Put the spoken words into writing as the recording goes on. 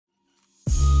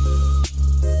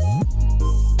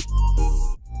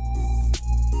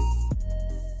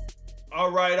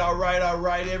All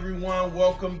right, everyone.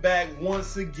 Welcome back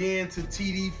once again to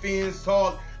TD Fins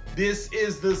Talk. This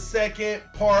is the second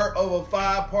part of a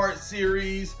 5-part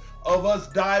series of us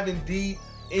diving deep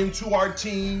into our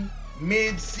team,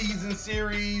 mid-season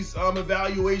series,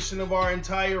 evaluation of our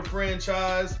entire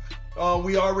franchise.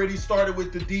 We already started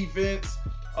with the defense.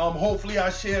 Hopefully I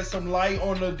shed some light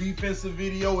on the defensive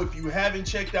video. If you haven't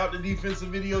checked out the defensive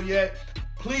video yet,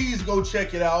 please go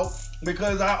check it out,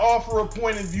 because I offer a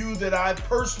point of view that I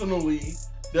personally,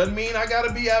 doesn't mean I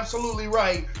gotta be absolutely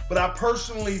right, but I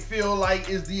personally feel like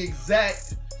is the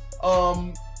exact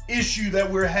issue that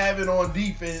we're having on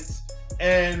defense,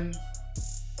 and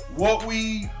what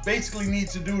we basically need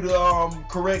to do to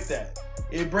correct that.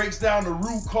 It breaks down the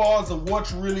root cause of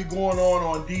what's really going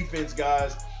on defense,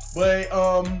 guys. But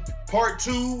part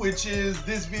 2, which is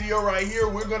this video right here,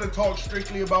 we're going to talk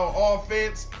strictly about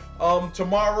offense.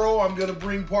 Tomorrow I'm going to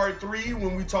bring part 3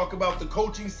 when we talk about the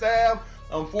coaching staff.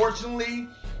 Unfortunately,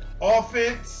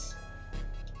 offense,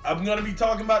 I'm going to be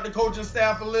talking about the coaching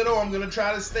staff a little. I'm going to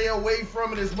try to stay away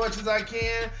from it as much as I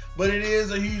can, but it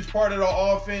is a huge part of the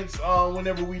offense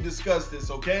whenever we discuss this,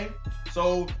 okay?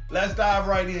 So let's dive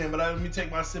right in, but let me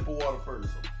take my sip of water first.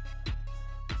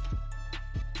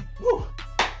 Woo.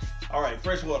 All right,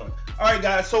 fresh water. All right,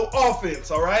 guys, so offense,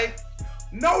 all right?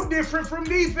 No different from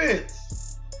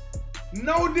defense.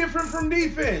 No different from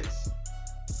defense.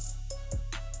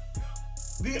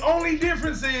 The only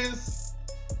difference is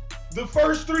the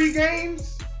first 3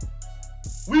 games,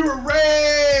 we were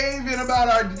raving about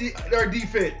our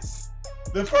defense.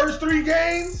 The first 3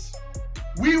 games,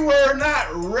 we were not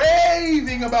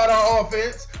raving about our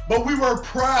offense, but we were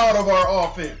proud of our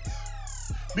offense,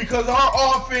 because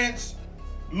our offense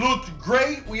looked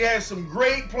great. We had some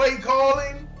great play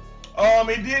calling.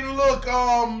 It didn't look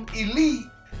elite,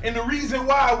 and the reason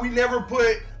why, we never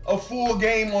put a full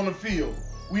game on the field.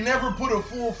 We never put a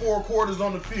full 4 quarters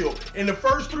on the field. In the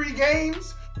first 3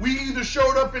 games, we either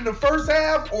showed up in the first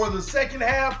half or the second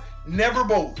half, never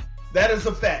both. That is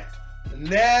a fact.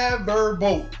 Never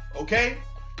both, okay?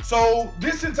 So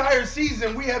this entire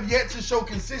season, we have yet to show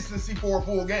consistency for a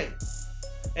full game.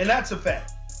 And that's a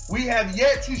fact. We have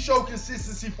yet to show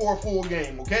consistency for a full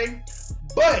game, okay?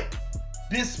 But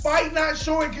despite not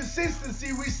showing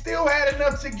consistency, we still had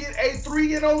enough to get a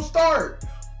 3-0 start.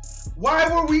 Why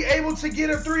were we able to get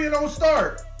a 3-0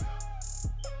 start?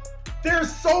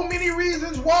 There's so many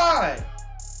reasons why.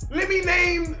 Let me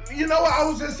name, I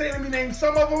was just saying let me name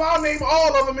some of them. I'll name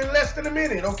all of them in less than a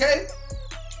minute, okay?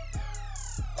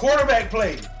 Quarterback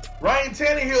play. Ryan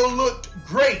Tannehill looked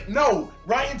great. No,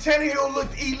 Ryan Tannehill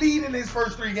looked elite in his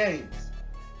first 3 games.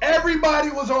 Everybody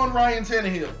was on Ryan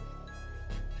Tannehill.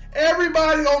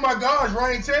 Everybody, oh my gosh,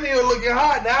 Ryan Tannehill looking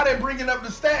hot. Now they're bringing up the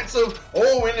stats of,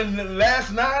 in the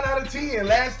last 9 out of 10,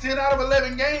 last 10 out of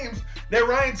 11 games that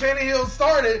Ryan Tannehill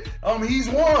started, he's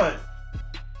won.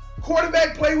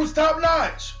 Quarterback play was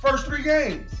top-notch, first 3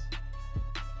 games.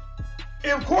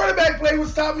 If quarterback play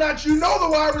was top-notch, the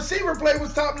wide receiver play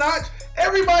was top-notch.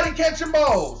 Everybody catching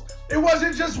balls. It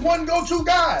wasn't just one go-to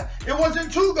guy. It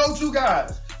wasn't 2 go-to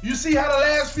guys. You see how the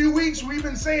last few weeks we've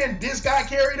been saying this guy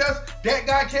carried us, that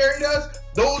guy carried us,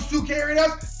 those 2 carried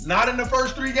us? Not in the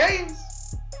first 3 games.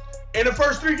 In the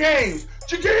first 3 games,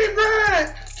 Jakeem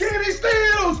Grant, Kenny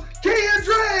Stills, Kenyon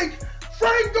Drake,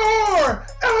 Frank Gore,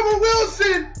 Albert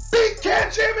Wilson, Big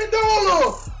Cat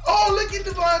Amendola. Oh, look at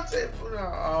Devontae.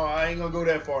 Oh, I ain't going to go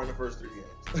that far in the first 3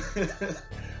 games.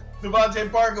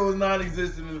 Devontae Parker was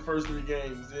non-existent in the first 3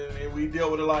 games, and we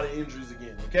dealt with a lot of injuries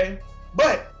again, okay?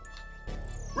 But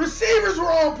receivers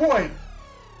were on point.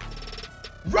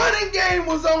 Running game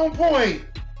was on point.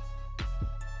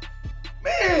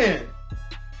 Man,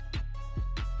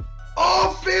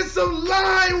 offensive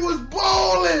line was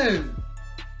balling.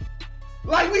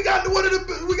 Like we got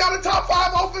a top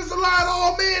 5 offensive line.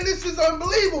 Oh man, this is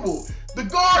unbelievable. The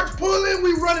guards pulling,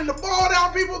 we running the ball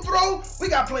down, people throw. We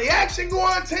got play action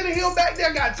going. Tannehill back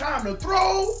there got time to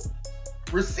throw.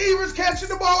 Receivers catching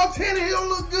the ball. Tannehill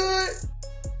look good.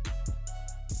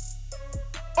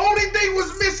 Only thing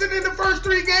was missing in the first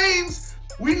 3 games,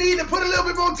 we need to put a little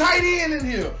bit more tight end in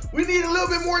here. We need a little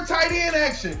bit more tight end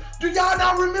action. Do y'all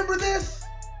not remember this?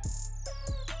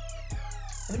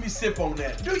 Let me sip on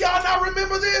that. Do y'all not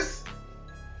remember this?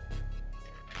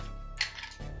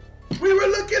 We were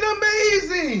looking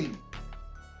amazing.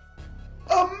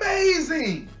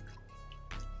 Amazing.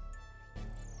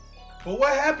 But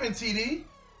what happened, TD?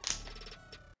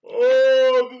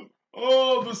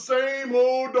 Oh, the same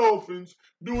old Dolphins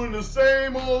doing the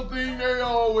same old thing they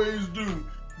always do,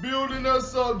 building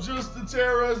us up just to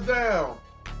tear us down.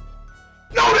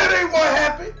 No, that ain't what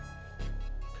happened.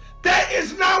 That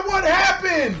is not what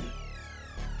happened.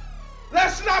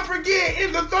 Let's not forget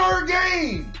in the third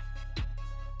game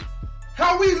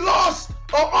how we lost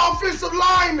an offensive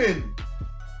lineman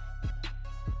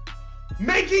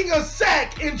making a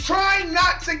sack and trying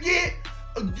not to get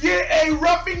a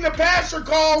roughing the passer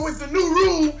call with the new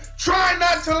rule, trying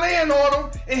not to land on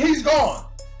him, and he's gone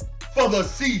for the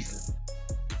season.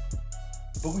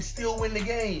 But we still win the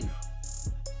game.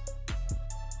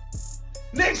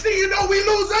 Next thing you know, we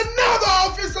lose another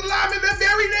offensive lineman the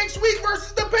very next week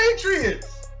versus the Patriots.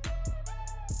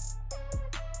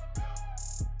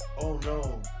 Oh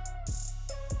no.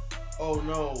 Oh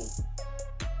no.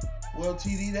 Well,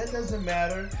 TD, that doesn't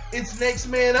matter. It's next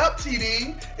man up,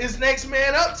 TD. It's next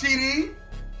man up, TD.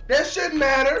 That shouldn't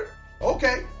matter.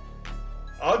 Okay.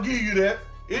 I'll give you that.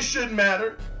 It shouldn't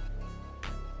matter.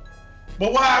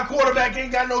 But why our quarterback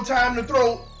ain't got no time to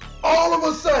throw, all of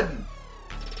a sudden,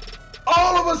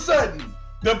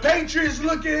 the Patriots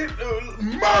looking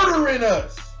murdering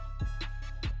us.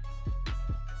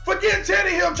 Forget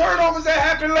Tannehill turnovers that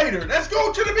happen later. Let's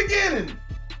go to the beginning.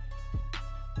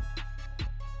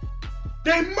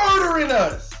 They murdering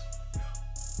us.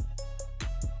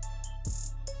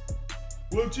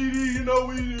 Well, TD, you know,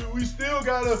 we still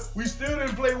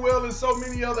didn't play well in so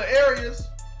many other areas.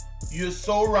 You're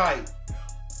so right.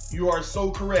 You are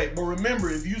so correct. But remember,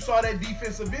 if you saw that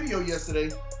defensive video yesterday,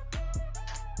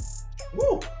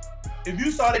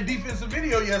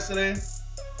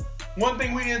 one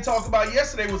thing we didn't talk about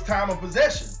yesterday was time of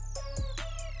possession.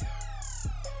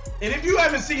 And if you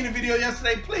haven't seen the video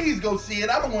yesterday, please go see it.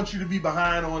 I don't want you to be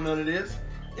behind on none of this.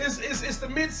 It's the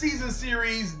mid-season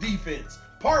series defense.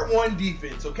 Part 1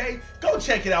 defense, okay? Go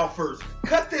check it out first.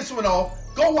 Cut this one off.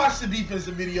 Go watch the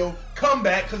defensive video. Come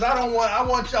back, because I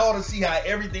want y'all to see how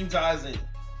everything ties in.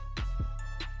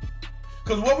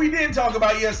 Because what we didn't talk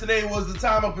about yesterday was the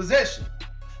time of possession.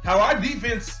 How our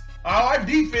defense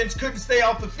couldn't stay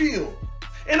off the field.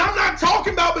 And I'm not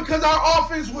talking about because our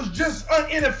offense was just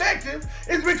ineffective.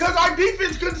 It's because our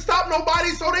defense couldn't stop nobody,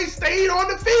 so they stayed on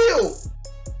the field.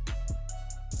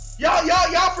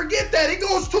 Y'all forget that. It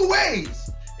goes two ways.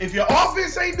 If your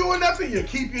offense ain't doing nothing, you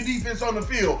keep your defense on the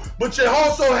field. But you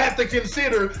also have to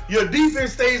consider your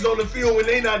defense stays on the field when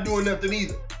they not doing nothing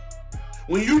either.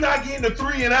 When you're not getting the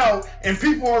 3 and out and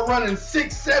people are running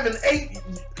 6, 7,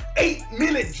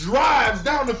 8-minute drives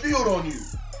down the field on you.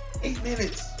 8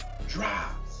 minutes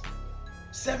drives.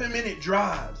 7-minute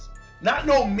drives. Not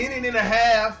no minute and a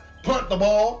half, punt the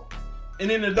ball. And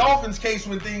in the Dolphins case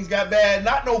when things got bad,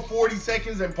 not no 40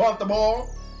 seconds and punt the ball.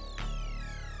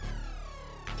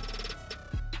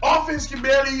 Offense can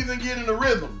barely even get in the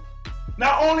rhythm.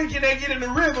 Not only can they get in the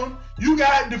rhythm, you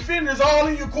got defenders all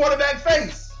in your quarterback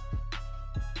face.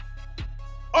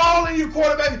 All in your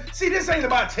quarterback. See, this ain't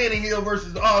about Tannehill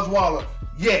versus Osweiler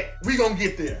yet. We gonna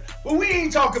get there. But we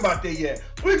ain't talking about that yet.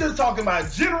 We're just talking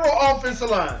about general offensive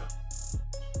line.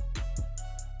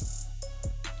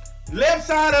 Left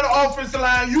side of the offensive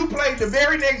line, you played the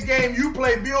very next game, you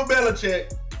play Bill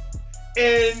Belichick,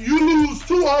 and you lose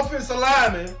 2 offensive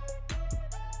linemen.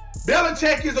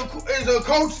 Belichick is a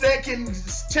coach that can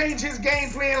change his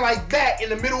game plan like that in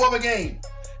the middle of a game.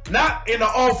 Not in the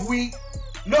off week.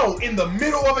 No, in the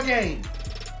middle of a game.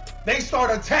 They start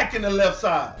attacking the left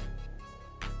side.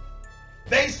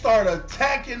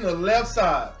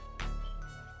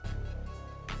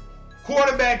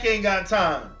 Quarterback ain't got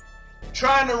time.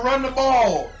 Trying to run the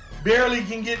ball. Barely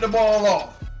can get the ball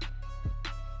off.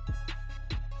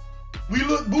 We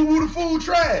look boo-boo the fool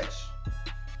trash.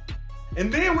 And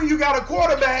then when you got a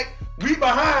quarterback, we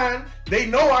behind, they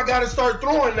know I got to start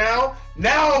throwing now.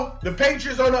 Now the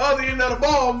Patriots on the other end of the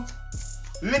ball,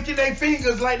 licking their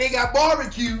fingers like they got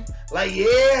barbecue. Like,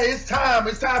 yeah, it's time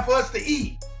for us to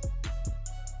eat.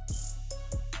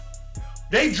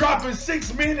 They dropping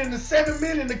 6 men into 7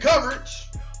 men in the coverage.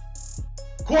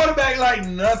 Quarterback like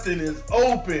nothing is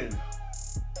open.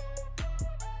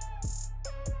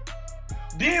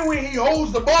 Then when he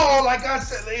holds the ball, like I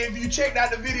said, if you checked out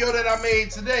the video that I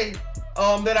made today,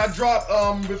 that I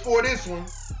dropped before this one,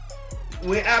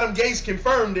 when Adam Gase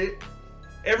confirmed it,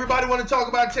 everybody want to talk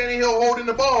about Tannehill holding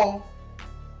the ball,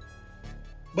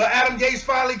 but Adam Gase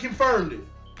finally confirmed it.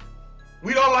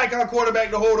 We don't like our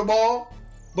quarterback to hold the ball,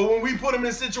 but when we put him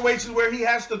in situations where he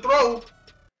has to throw,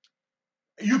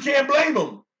 you can't blame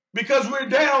him because we're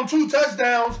down 2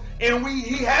 touchdowns and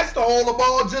he has to hold the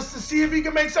ball just to see if he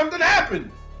can make something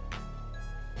happen.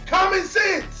 Common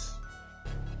sense.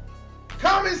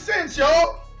 Common sense,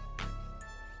 y'all.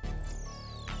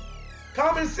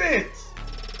 Common sense.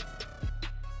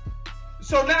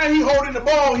 So now he holding the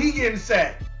ball, he getting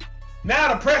sacked.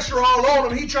 Now the pressure all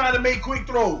on him, he trying to make quick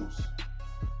throws.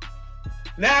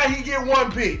 Now he get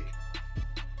 1 pick.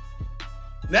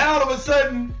 Now all of a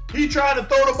sudden, he tried to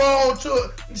throw the ball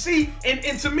to, see,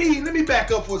 and to me, let me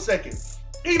back up for a second.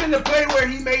 Even the play where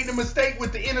he made the mistake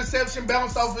with the interception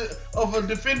bounced off of a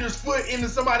defender's foot into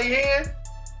somebody's hand,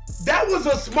 that was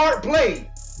a smart play.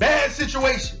 Bad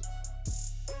situation.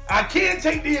 I can't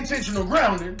take the intentional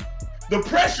grounding. The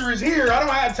pressure is here. I don't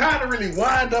have time to really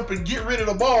wind up and get rid of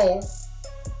the ball.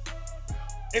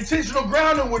 Intentional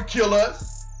grounding would kill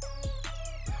us.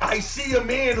 I see a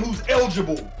man who's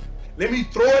eligible. Let me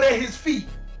throw it at his feet.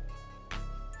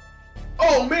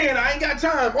 Oh, man, I ain't got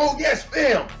time. Oh, yes,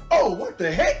 bam. Oh, what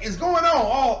the heck is going on?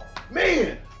 Oh,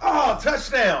 man. Oh,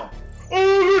 touchdown.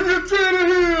 Oh, look at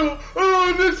Tannehill.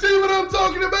 Oh, you see what I'm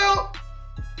talking about?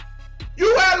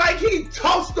 You act like he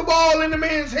tossed the ball in the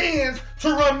man's hands to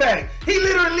run back. He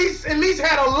literally at least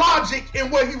had a logic in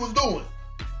what he was doing.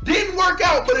 Didn't work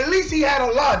out, but at least he had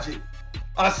a logic.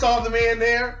 I saw the man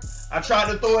there. I tried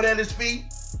to throw it at his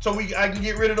feet so I can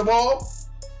get rid of the ball.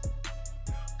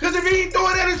 Because if he didn't throw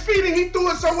it at his feet and he threw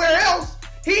it somewhere else,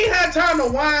 he ain't had time to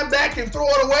wind back and throw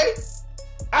it away.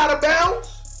 Out of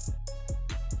bounds.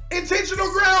 Intentional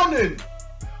grounding.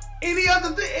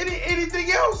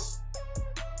 Anything else?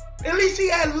 At least he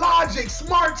had logic,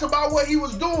 smarts about what he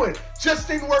was doing. Just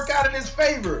didn't work out in his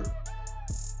favor.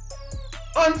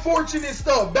 Unfortunate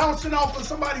stuff. Bouncing off of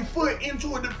somebody's foot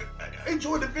into a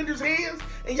defender's hands,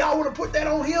 and y'all want to put that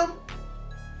on him?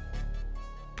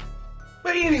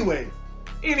 But anyway,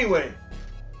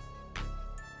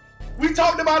 we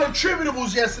talked about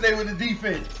attributables yesterday with the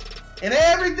defense, and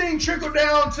everything trickled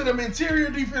down to the interior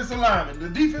defensive lineman, the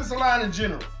defensive line in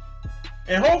general.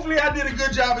 And hopefully I did a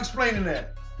good job explaining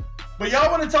that. But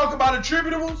y'all want to talk about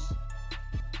attributables?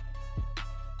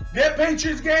 That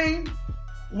Patriots game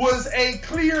was a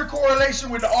clear correlation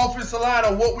with the offensive line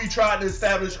of what we tried to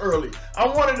establish early.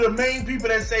 I'm one of the main people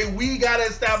that say we got to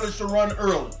establish the run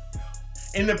early.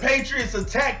 And the Patriots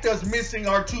attacked us missing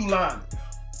our two linemen.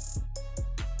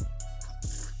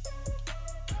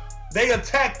 They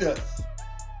attacked us.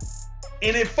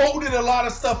 And it folded a lot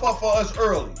of stuff up for us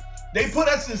early. They put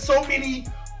us in so many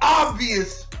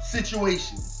obvious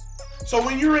situations. So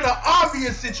when you're in an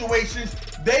obvious situations,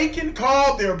 they can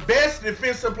call their best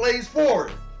defensive plays for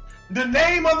it. The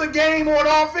name of the game on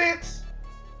offense,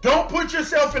 don't put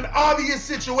yourself in obvious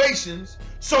situations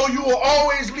so you will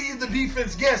always leave the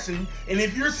defense guessing. And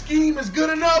if your scheme is good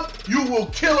enough, you will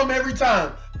kill them every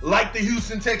time, like the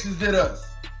Houston Texans did us.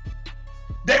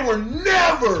 They were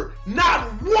never,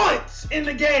 not once in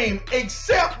the game,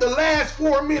 except the last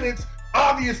 4 minutes,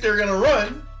 obvious they're going to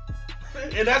run.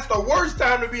 And that's the worst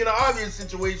time to be in an obvious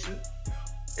situation,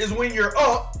 is when you're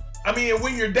up.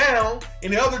 When you're down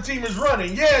and the other team is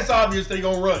running. Yeah, it's obvious they're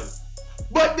going to run.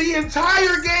 But the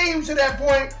entire game to that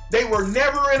point, they were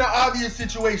never in an obvious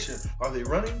situation. Are they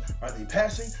running? Are they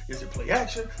passing? Is it play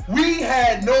action? We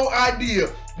had no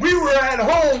idea. We were at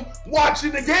home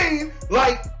watching the game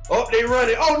like, oh, they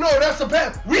running. Oh, no, that's a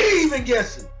pass. We ain't even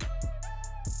guessing.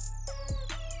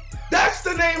 That's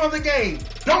the name of the game.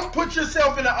 Don't put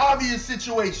yourself in an obvious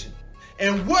situation.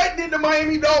 And what did the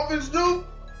Miami Dolphins do?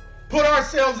 Put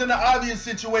ourselves in an obvious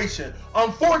situation.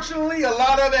 Unfortunately, a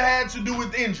lot of it had to do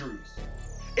with injuries.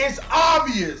 It's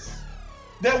obvious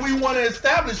that we want to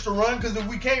establish the run, because if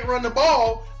we can't run the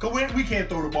ball, because we can't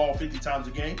throw the ball 50 times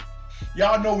a game.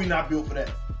 Y'all know we're not built for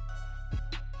that.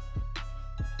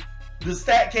 The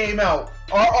stat came out.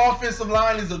 Our offensive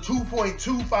line is a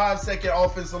 2.25 second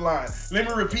offensive line. Let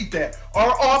me repeat that.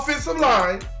 Our offensive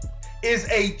line is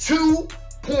a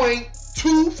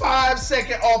 2.25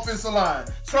 second offensive line.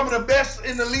 Some of the best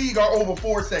in the league are over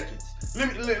 4 seconds.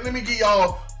 Let me give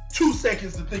y'all 2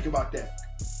 seconds to think about that.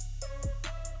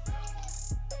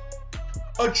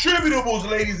 Attributables,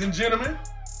 ladies and gentlemen.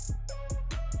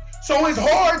 So it's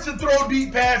hard to throw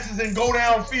deep passes and go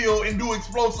downfield and do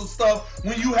explosive stuff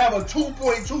when you have a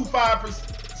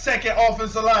 2.25 second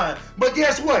offensive line. But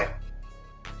guess what?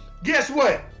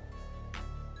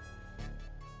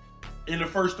 In the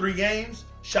first 3 games,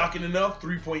 shocking enough,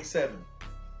 3.7.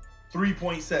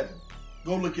 3.7.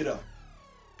 Go look it up.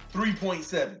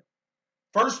 3.7.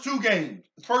 First 3 games,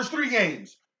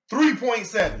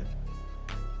 3.7.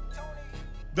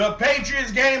 The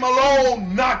Patriots game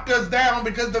alone knocked us down,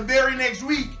 because the very next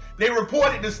week they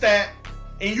reported the stat,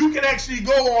 and you can actually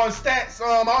go on stats.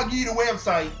 I'll give you the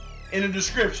website in the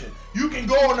description. You can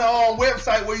go on the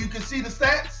website where you can see the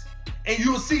stats, and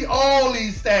you'll see all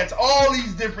these stats, all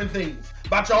these different things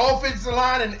about your offensive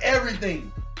line and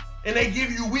everything. And they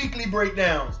give you weekly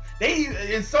breakdowns.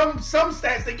 In some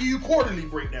stats they give you quarterly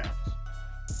breakdowns.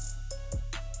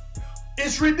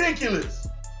 It's ridiculous.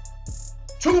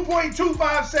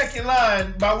 2.25 second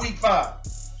line by week 5.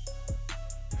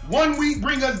 1 week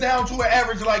bring us down to an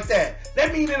average like that.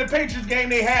 That means in the Patriots game,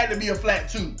 they had to be a flat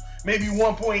 2, maybe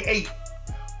 1.8.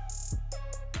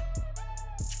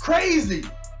 It's crazy.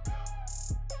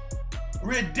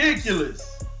 Ridiculous.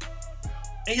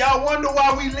 And y'all wonder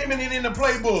why we limited in the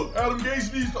playbook. Adam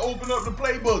Gase needs to open up the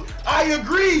playbook. I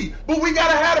agree, but we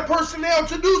got to have the personnel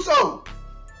to do so.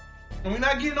 And we're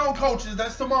not getting on coaches.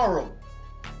 That's tomorrow.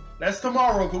 That's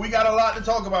tomorrow, because we got a lot to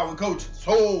talk about with coaches.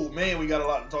 Oh, man, we got a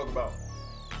lot to talk about.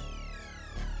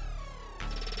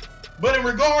 But in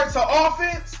regards to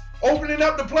offense, opening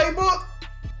up the playbook,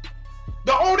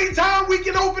 the only time we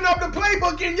can open up the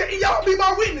playbook, and y'all be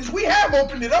my witness, we have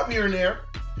opened it up here and there.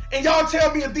 And y'all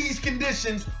tell me if these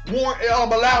conditions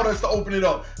allowed us to open it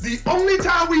up. The only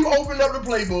time we've opened up the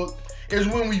playbook is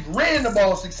when we've ran the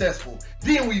ball successful.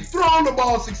 Then we've thrown the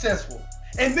ball successful.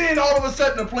 And then all of a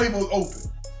sudden the playbook open.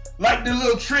 Like the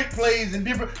little trick plays and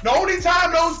different. The only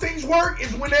time those things work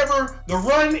is whenever the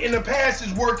run and the pass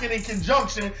is working in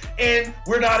conjunction and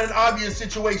we're not in obvious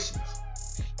situations.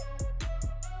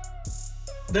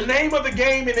 The name of the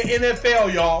game in the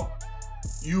NFL, y'all,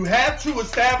 you have to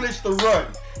establish the run.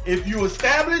 If you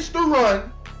establish the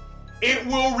run, it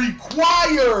will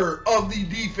require of the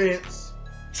defense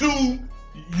to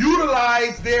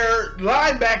utilize their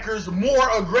linebackers more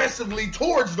aggressively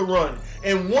towards the run.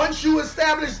 And once you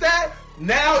establish that,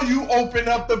 now you open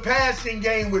up the passing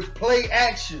game with play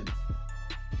action.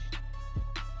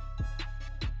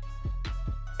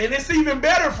 And it's even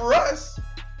better for us.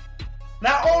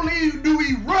 Not only do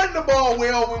we run the ball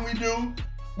well when we do,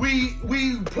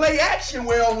 we play action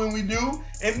well when we do,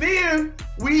 and then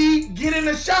we get in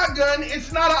a shotgun.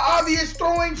 It's not an obvious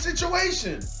throwing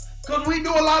situation because we do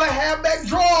a lot of halfback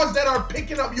draws that are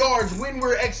picking up yards when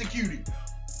we're executing.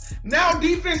 Now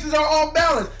defenses are off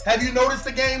balance. Have you noticed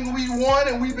the games we won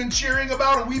and we've been cheering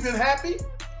about and we've been happy?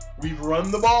 We've run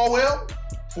the ball well,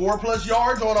 4+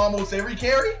 yards on almost every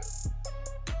carry.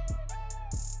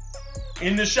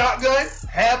 In the shotgun,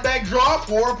 halfback draw,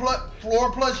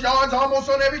 4+ yards almost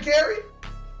on every carry.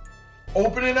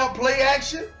 Opening up play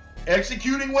action,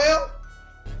 executing well.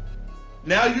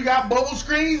 Now you got bubble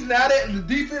screens. Now that the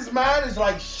defense mind is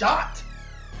like shot.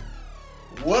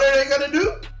 What are they going to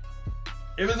do?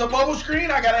 If it's a bubble screen,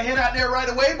 I got to head out there right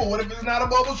away. But what if it's not a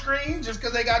bubble screen? Just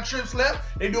because they got trips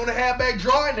left, they're doing a halfback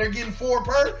draw and they're getting 4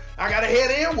 per. I got to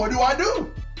head in. What do I do?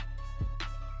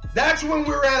 That's when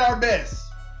we're at our best.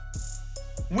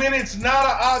 When it's not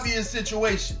an obvious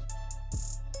situation.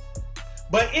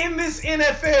 But in this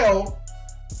NFL,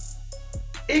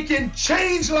 it can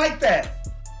change like that.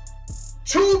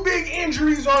 2 big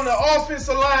injuries on the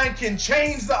offensive line can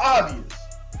change the obvious.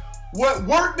 What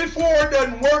worked before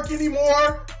doesn't work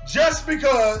anymore just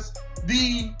because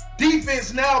the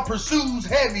defense now pursues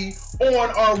heavy on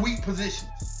our weak positions.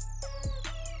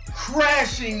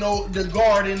 Crashing the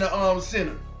guard in the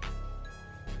center.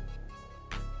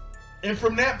 And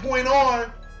from that point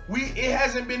on, it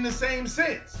hasn't been the same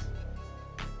since.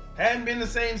 Hadn't been the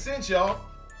same since, y'all.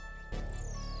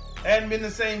 Hadn't been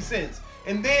the same since.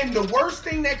 And then the worst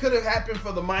thing that could have happened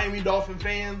for the Miami Dolphin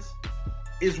fans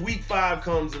is week 5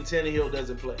 comes and Tannehill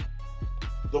doesn't play.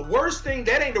 The worst thing,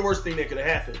 that ain't the worst thing that could have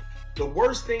happened. The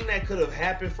worst thing that could have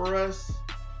happened for us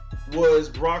was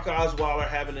Brock Osweiler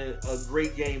having a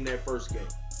great game that first game.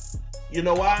 You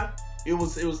know why? It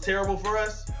was terrible for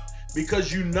us.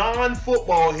 Because you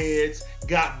non-football heads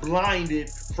got blinded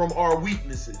from our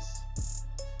weaknesses.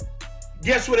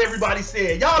 Guess what everybody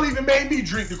said? Y'all even made me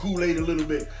drink the Kool-Aid a little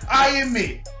bit. I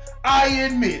admit.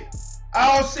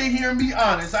 I'll sit here and be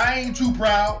honest. I ain't too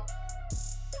proud.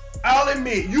 I'll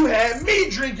admit, you had me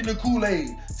drinking the Kool-Aid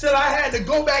till I had to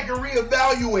go back and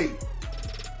reevaluate.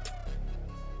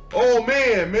 Oh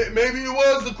man, maybe it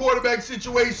was the quarterback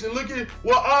situation. Look at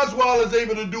what Osweiler is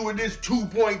able to do with this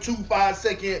 2.25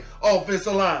 second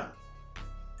offensive line.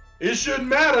 It shouldn't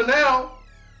matter now.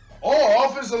 Oh,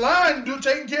 offensive line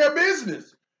taking care of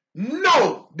business.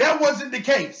 No, that wasn't the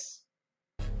case.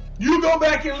 You go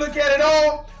back and look at it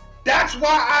all. That's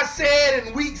why I said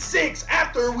in week 6,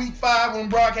 after week 5, when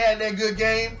Brock had that good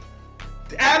game,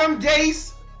 Adam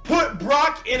Gase put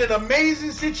Brock in an amazing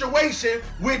situation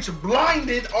which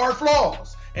blinded our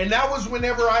flaws. And that was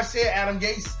whenever I said, Adam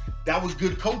Gase, that was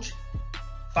good coaching.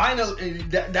 Finally,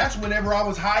 that's whenever I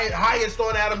was highest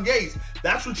on Adam Gase.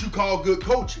 That's what you call good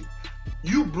coaching.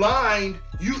 You blind,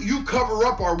 you cover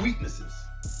up our weaknesses.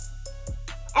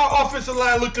 Our offensive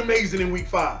line looked amazing in week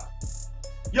 5.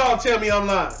 Y'all tell me I'm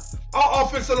lying. Our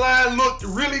offensive line looked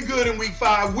really good in week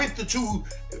 5 with the 2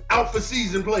 out for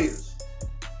season players.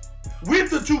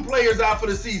 With the 2 players out for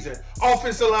the season,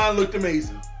 offensive line looked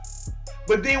amazing.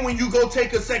 But then when you go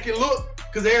take a second look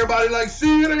Because everybody like,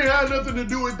 see, it ain't had nothing to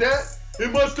do with that.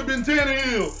 It must have been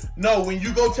Tannehill. No, when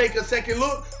you go take a second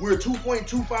look, we're a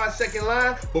 2.25 second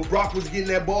line, but Brock was getting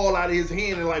that ball out of his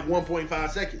hand in like 1.5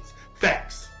 seconds.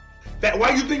 Facts.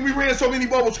 Why do you think we ran so many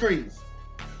bubble screens?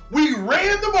 We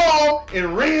ran the ball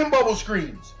and ran bubble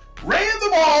screens. Ran the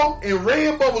ball and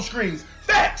ran bubble screens.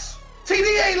 Facts.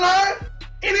 TD ain't lying.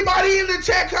 Anybody in the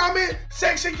chat comment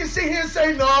section can sit here and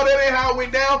say, no, that ain't how it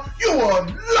went down. You a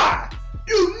lie.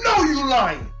 You know you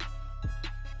lying.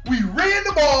 We ran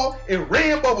the ball and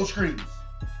ran bubble screens.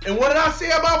 And what did I say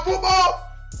about football?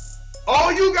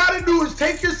 All you got to do is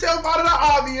take yourself out of the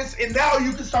obvious, and now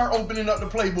you can start opening up the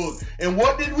playbook. And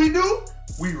what did we do?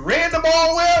 We ran the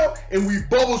ball well, and we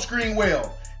bubble screen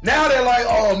well. Now they're like,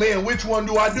 oh, man, which one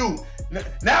do I do?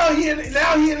 Now he in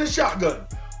the shotgun.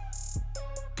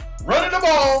 Running the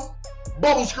ball,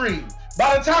 bubble screen.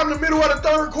 By the time the middle of the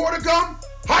third quarter come,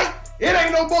 height, it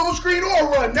ain't no bubble screen or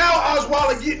run. Now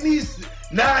Osweiler getting these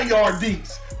 9-yard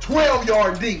dinks,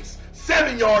 12-yard dinks,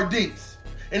 7-yard dinks.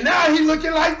 And now he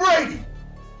looking like Brady.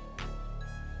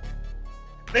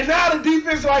 And now the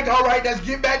defense like, all right, let's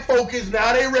get back focused.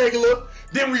 Now they regular.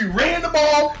 Then we ran the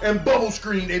ball and bubble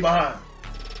screen they behind.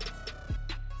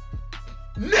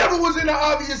 Never was in an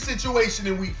obvious situation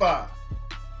in week 5.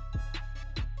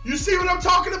 You see what I'm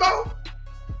talking about?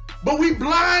 But we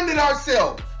blinded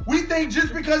ourselves. We think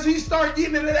just because he started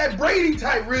getting into that Brady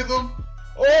type rhythm,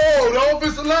 oh, the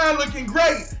offensive line looking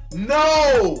great.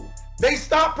 No, they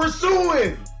stopped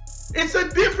pursuing. It's a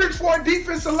difference for a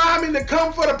defensive lineman to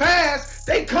come for the pass.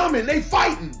 They coming, they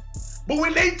fighting. But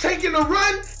when they taking the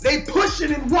run, they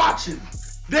pushing and watching.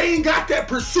 They ain't got that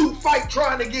pursuit fight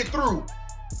trying to get through.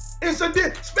 It's a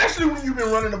difference, especially when you've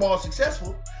been running the ball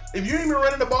successful. If you ain't been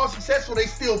running the ball successful, they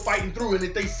still fighting through, and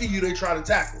if they see you, they try to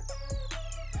tackle.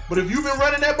 But if you've been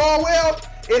running that ball well,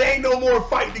 it ain't no more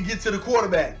fight to get to the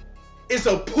quarterback. It's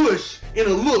a push and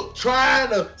a look, trying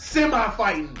to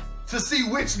semi-fighting to see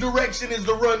which direction is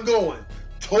the run going.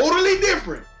 Totally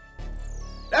different.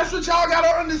 That's what y'all got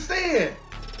to understand.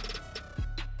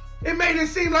 It made it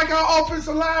seem like our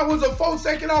offensive line was a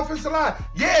 4-second offensive line.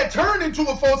 Yeah, it turned into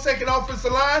a 4-second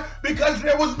offensive line because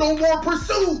there was no more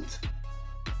pursuit.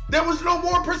 There was no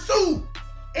more pursuit.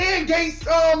 And Gates,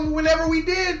 whenever we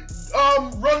did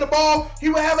run the ball, he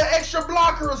would have an extra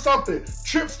blocker or something.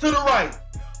 Trips to the right.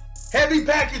 Heavy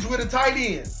package with a tight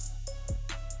end.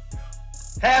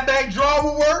 Halfback draw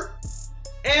will work.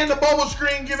 And the bubble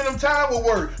screen giving him time will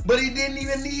work. But he didn't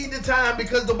even need the time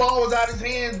because the ball was out of his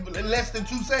hands in less than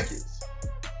 2 seconds.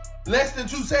 Less than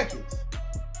 2 seconds.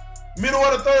 Middle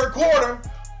of the third quarter,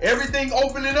 everything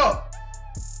opening up.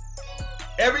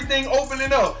 Everything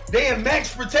opening up. They in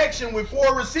max protection with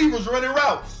 4 receivers running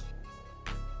routes.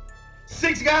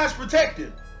 6 guys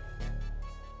protected.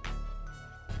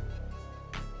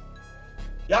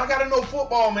 Y'all got to know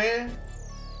football, man.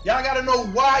 Y'all got to know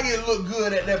why it looked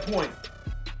good at that point.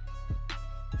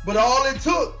 But all it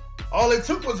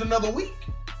took was another week.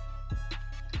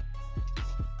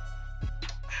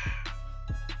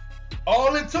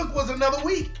 All it took was another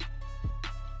week.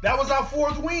 That was our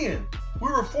 4th win. We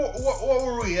were what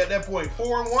were we at that point?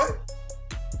 4-1?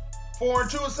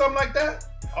 4-2 or something like that?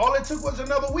 All it took was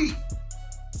another week.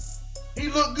 He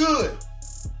looked good.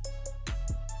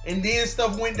 And then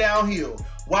stuff went downhill.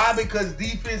 Why? Because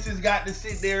defenses got to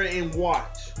sit there and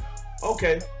watch.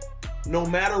 Okay. No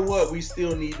matter what, we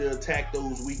still need to attack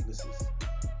those weaknesses.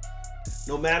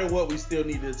 No matter what, we still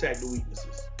need to attack the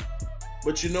weaknesses.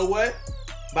 But you know what?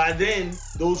 By then,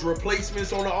 those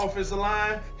replacements on the offensive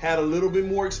line had a little bit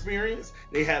more experience.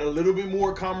 They had a little bit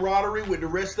more camaraderie with the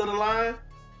rest of the line.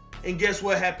 And guess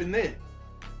what happened then?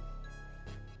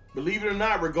 Believe it or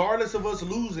not, regardless of us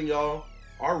losing, y'all,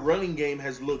 our running game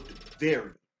has looked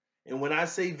very, and when I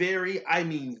say very, I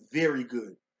mean very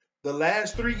good. The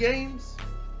last 3 games,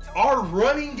 our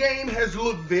running game has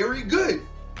looked very good.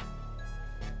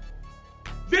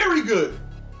 Very good.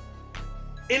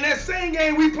 In that same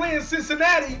game we play in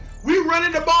Cincinnati, we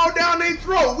running the ball down their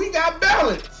throat. We got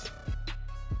balance.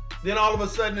 Then all of a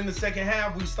sudden in the second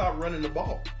half, we stopped running the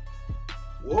ball.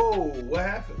 Whoa, what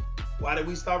happened? Why did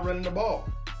we stop running the ball?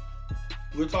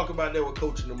 We'll talk about that with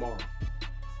coaching tomorrow.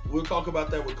 We'll talk about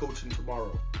that with coaching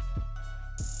tomorrow.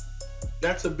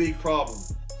 That's a big problem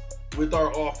with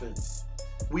our offense.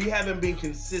 We haven't been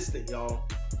consistent, y'all.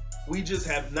 We just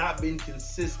have not been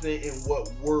consistent in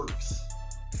what works.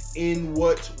 In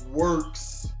what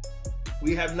works.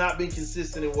 We have not been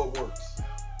consistent in what works.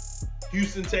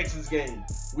 Houston, Texas game.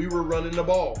 We were running the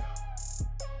ball.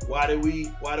 Why did we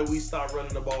stop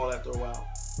running the ball after a while?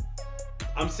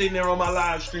 I'm sitting there on my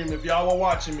live stream. If y'all were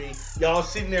watching me, y'all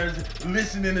sitting there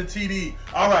listening to TD.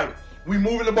 All right, We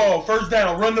moving the ball. First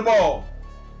down. Run the ball.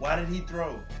 Why did he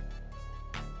throw?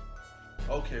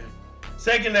 Okay.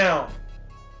 Second down.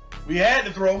 We had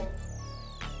to throw.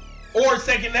 Or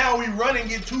second down, we run and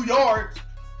get 2 yards.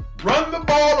 Run the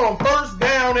ball on first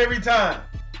down every time.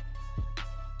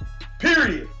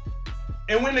 Period.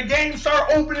 And when the game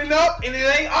start opening up and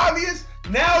it ain't obvious,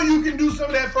 now you can do some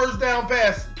of that first down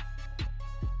passing.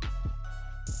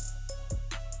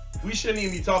 We shouldn't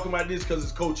even be talking about this because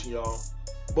it's coaching, y'all.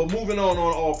 But moving on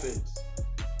offense.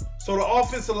 So the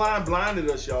offensive line blinded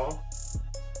us, y'all.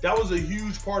 That was a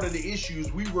huge part of the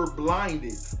issues. We were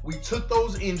blinded. We took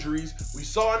those injuries. We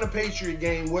saw in the Patriot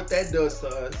game what that does to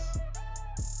us.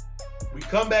 We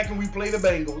come back and we play the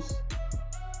Bengals.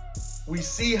 We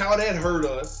see how that hurt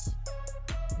us,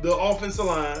 the offensive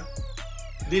line.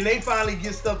 Then they finally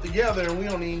get stuff together and we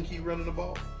don't even keep running the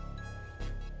ball.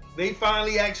 They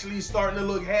finally actually starting to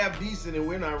look half decent and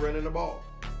we're not running the ball.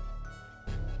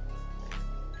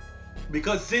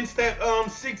 Because since that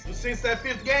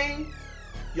fifth game,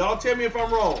 y'all tell me if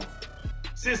I'm wrong.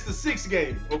 Since the 6th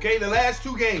game, okay, the last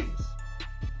 2 games,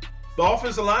 the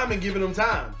offensive line been giving them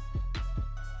time.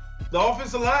 The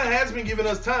offensive line has been giving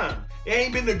us time. It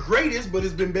ain't been the greatest, but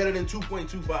it's been better than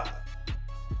 2.25.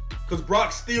 Because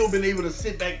Brock's still been able to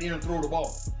sit back there and throw the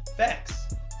ball.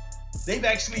 Facts. They've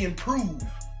actually improved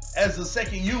as a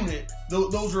second unit.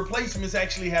 Those replacements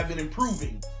actually have been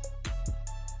improving.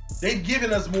 They've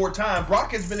given us more time.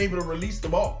 Brock has been able to release the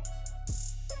ball.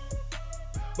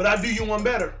 But I do you one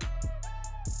better.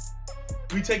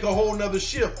 We take a whole nother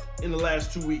shift in the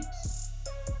last 2 weeks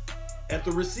at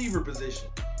the receiver position.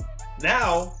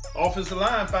 Now, offensive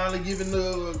line finally giving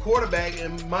the quarterback,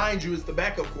 and mind you, it's the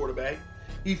backup quarterback.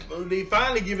 They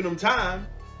finally giving him time.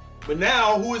 But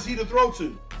now, who is he to throw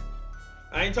to?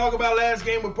 I ain't talking about last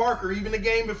game with Parker, even the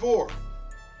game before.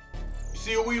 You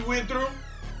see what we went through?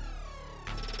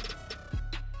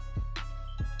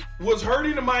 What's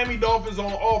hurting the Miami Dolphins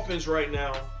on offense right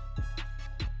now,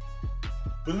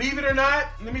 believe it or not,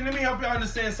 let me help you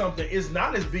understand something. It's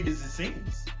not as big as it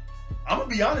seems. I'm going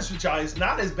to be honest with y'all. It's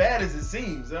not as bad as it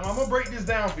seems. And I'm going to break this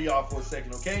down for y'all for a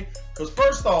second, okay? Because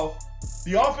first off,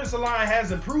 the offensive line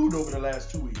has improved over the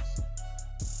last 2 weeks.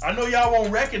 I know y'all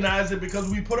won't recognize it because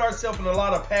we put ourselves in a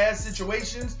lot of pass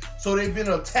situations. So they've been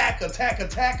attack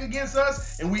against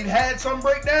us. And we've had some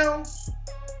breakdowns.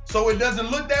 So it doesn't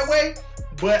look that way.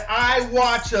 But I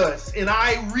watch us and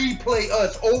I replay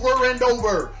us over and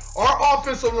over. Our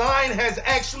offensive line has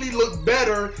actually looked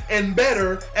better and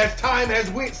better as time has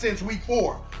went since week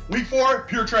 4. Week 4,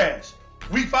 pure trash.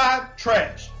 Week 5,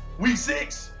 trash. Week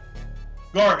 6,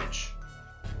 garbage.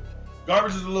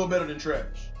 Garbage is a little better than trash.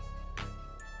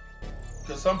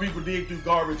 Because some people dig through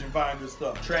garbage and find good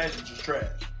stuff. Trash is just trash.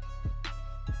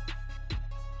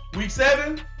 Week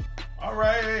 7, all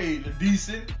right, hey,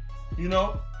 decent, you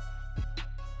know.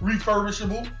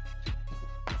 Refurbishable.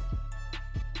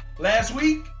 Last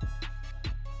week,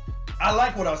 I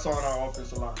like what I saw in our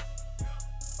offensive line.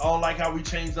 I don't like how we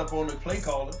changed up on the play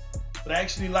calling, but I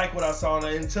actually like what I saw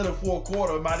until the 4th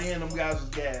quarter. By the end, them guys was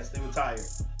gassed. They were tired.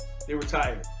 They were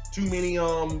tired. Too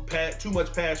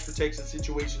much pass protection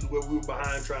situations where we were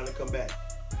behind trying to come back.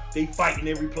 They fighting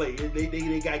every play.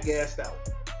 They got gassed out.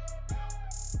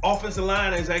 Offensive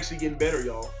line is actually getting better,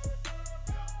 y'all.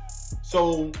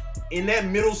 So in that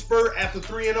middle spurt after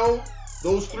 3-0,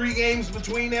 those 3 games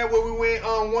between that where we went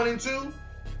 1-2,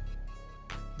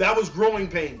 that was growing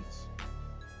pains.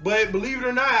 But believe it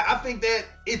or not, I think that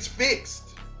it's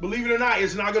fixed. Believe it or not,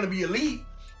 it's not going to be elite,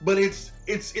 but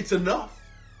it's enough.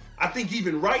 I think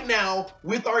even right now,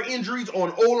 with our injuries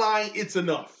on O-line, it's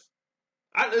enough.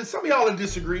 Some of y'all will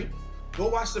disagree. Go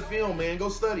watch the film, man. Go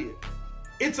study it.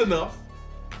 It's enough.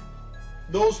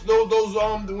 Those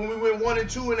when we went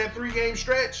 1-2 in that 3-game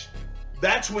stretch,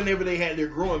 that's whenever they had their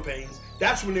growing pains.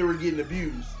 That's when they were getting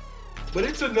abused. But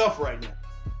it's enough right now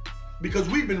because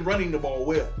we've been running the ball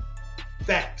well.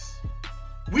 Facts.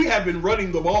 We have been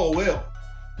running the ball well.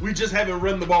 We just haven't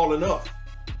run the ball enough.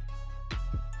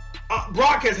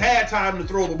 Brock has had time to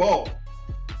throw the ball.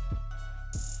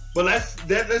 But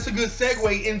that's a good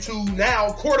segue into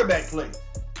now quarterback play.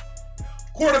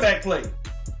 Quarterback play.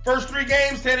 First 3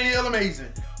 games, Teddy Hill, amazing.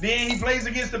 Then he plays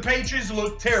against the Patriots,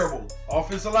 looked terrible.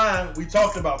 Offensive line, we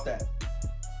talked about that.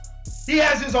 He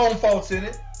has his own faults in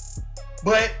it.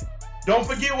 But don't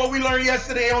forget what we learned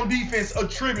yesterday on defense,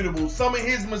 attributables. Some of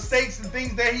his mistakes and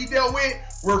things that he dealt with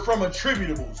were from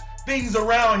attributables. Things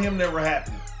around him that were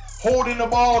happening. Holding the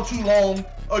ball too long,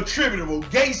 attributable.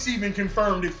 Gase even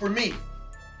confirmed it for me.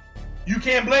 You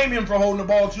can't blame him for holding the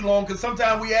ball too long because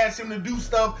sometimes we ask him to do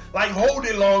stuff like hold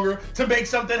it longer to make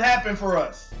something happen for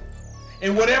us.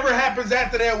 And whatever happens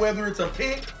after that, whether it's a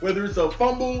pick, whether it's a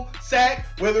fumble, sack,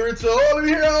 whether it's a, oh, let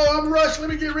me hear, oh, I'm rushed, let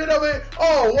me get rid of it.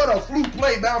 Oh, what a fluke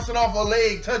play bouncing off a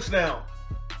leg, touchdown.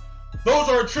 Those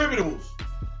are attributables.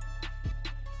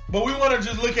 But we want to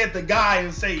just look at the guy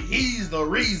and say he's the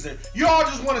reason. You all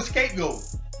just want a scapegoat.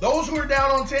 Those who are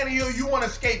down on Tannehill, you want a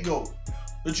scapegoat.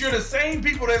 But you're the same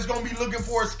people that's going to be looking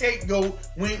for a scapegoat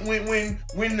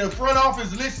when the front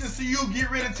office listens to you,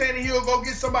 get rid of Tannehill, go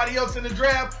get somebody else in the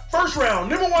draft. First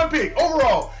round, #1 pick,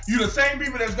 overall. You're the same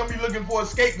people that's going to be looking for a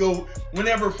scapegoat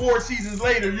whenever 4 seasons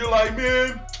later, you're like,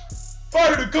 man,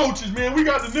 fire the coaches, man. We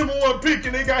got the #1 pick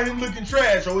and they got him looking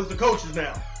trash. Oh, it's the coaches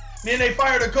now. Then they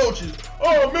fire the coaches.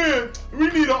 Oh, man, we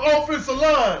need an offensive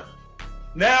line.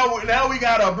 Now we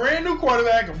got a brand new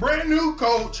quarterback, a brand new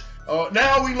coach.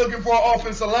 Now we looking for an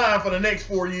offensive line for the next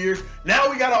 4 years. Now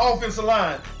we got an offensive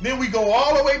line. Then we go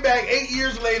all the way back 8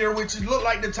 years later, which looked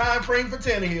like the time frame for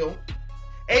Tannehill.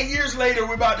 8 years later,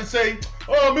 we're about to say,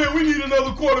 oh, man, we need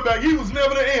another quarterback. He was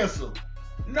never the answer.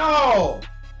 No.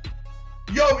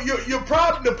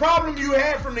 The problem you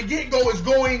had from the get-go is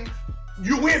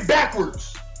you went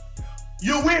backwards.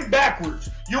 You went backwards.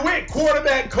 You went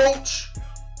quarterback coach.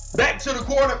 Back to the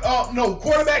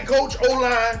quarterback coach,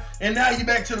 O-line, and now you're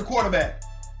back to the quarterback.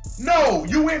 No,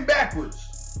 you went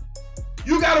backwards.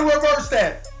 You got to reverse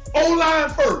that. O-line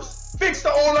first. Fix the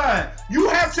O-line. You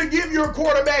have to give your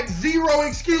quarterback 0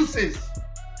 excuses.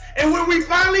 And when we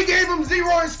finally gave him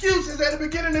 0 excuses at the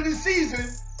beginning of the season,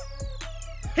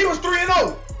 he was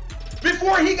 3-0.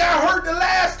 Before he got hurt the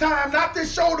last time, not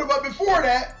this shoulder, but before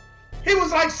that, he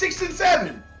was like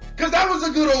 6-7. Because that was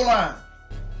a good O-line.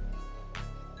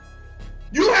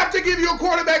 You have to give your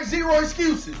quarterback 0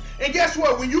 excuses. And guess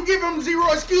what? When you give him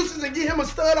 0 excuses and give him a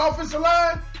stud offensive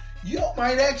line, you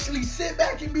might actually sit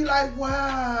back and be like,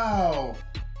 wow.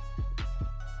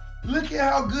 Look at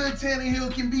how good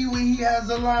Tannehill can be when he has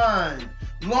a line.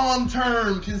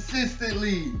 Long-term,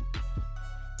 consistently.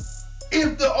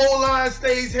 If the O-line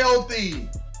stays healthy.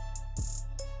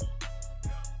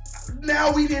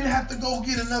 Now we didn't have to go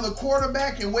get another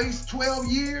quarterback and waste 12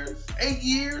 years, 8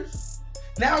 years.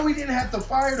 Now we didn't have to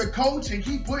fire the coach and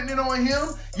keep putting it on him.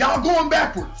 Y'all going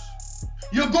backwards.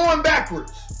 You're going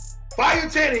backwards. Fire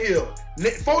Tannehill.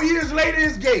 4 years later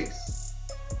is Gase.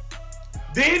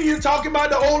 Then you're talking about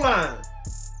the O-line.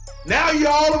 Now you're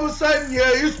all of a sudden, yeah,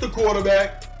 it's the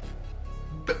quarterback.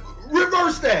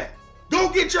 Reverse that. Go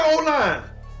get your O-line.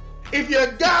 If you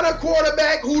got a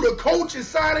quarterback who the coach is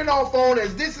signing off on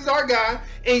as this is our guy,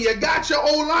 and you got your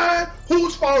O-line,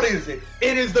 whose fault is it?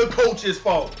 It is the coach's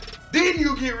fault. Then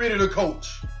you get rid of the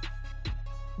coach.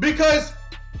 Because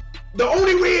the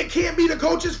only way it can't be the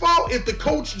coach's fault if the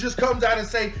coach just comes out and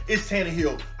say, it's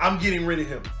Tannehill, I'm getting rid of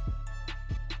him.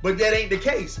 But that ain't the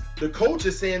case. The coach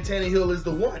is saying Tannehill is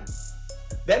the one.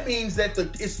 That means that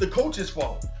it's the coach's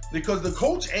fault. Because the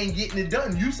coach ain't getting it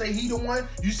done. You say he the one,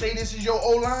 you say this is your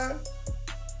O-line,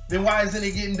 then why isn't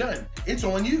it getting done? It's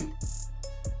on you.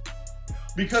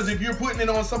 Because if you're putting it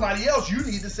on somebody else, you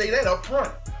need to say that up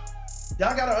front.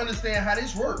 Y'all got to understand how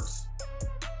this works.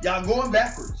 Y'all going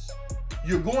backwards.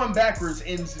 You're going backwards.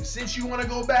 And since you want to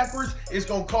go backwards, it's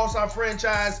going to cost our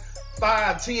franchise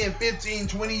 5, 10, 15,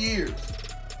 20 years.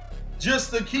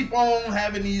 Just to keep on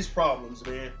having these problems,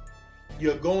 man.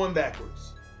 You're going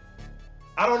backwards.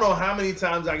 I don't know how many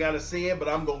times I got to say it, but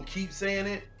I'm going to keep saying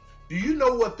it. Do you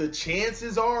know what the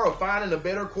chances are of finding a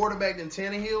better quarterback than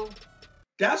Tannehill?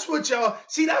 That's what y'all...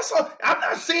 See, that's... I'm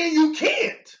not saying you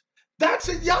can't. That's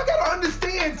it. Y'all got to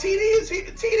understand.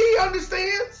 TD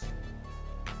understands.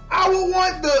 I would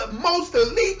want the most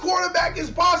elite quarterback as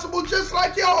possible, just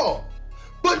like y'all.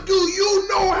 But do you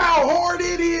know how hard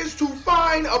it is to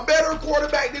find a better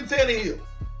quarterback than Tannehill?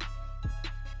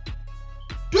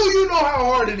 Do you know how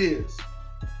hard it is?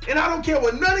 And I don't care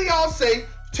what none of y'all say,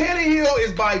 Tannehill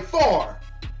is by far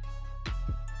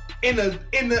in the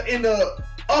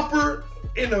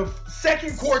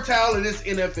second quartile of this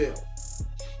NFL.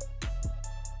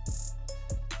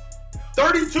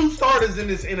 32 starters in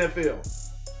this NFL.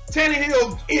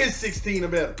 Tannehill is 16 or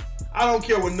better. I don't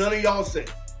care what none of y'all say.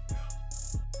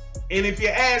 And if you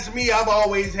ask me, I've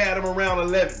always had him around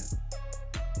 11.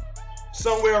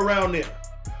 Somewhere around there.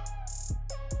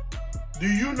 Do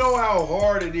you know how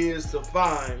hard it is to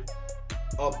find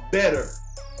a better?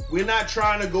 We're not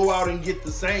trying to go out and get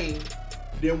the same.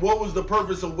 Then what was the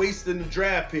purpose of wasting the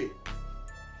draft pick?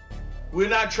 We're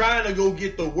not trying to go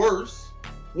get the worst.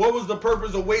 What was the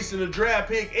purpose of wasting the draft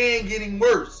pick and getting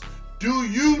worse? Do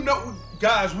you know,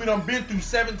 guys, we done been through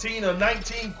 17 or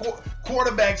 19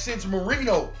 quarterbacks since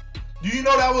Marino. Do you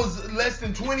know that was less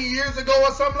than 20 years ago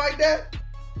or something like that?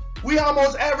 We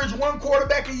almost average one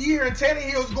quarterback a year, and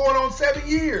Tannehill's going on 7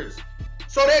 years.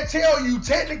 So that tell you,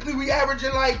 technically, we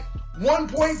averaging like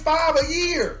 1.5 a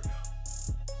year.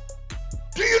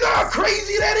 Do you know how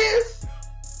crazy that is?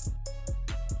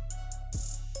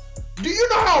 Do you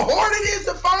know how hard it is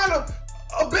to find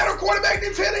a better quarterback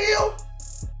than Tannehill?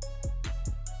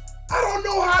 I don't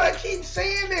know how to keep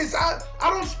saying this. I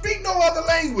don't speak no other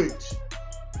language.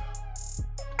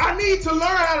 I need to learn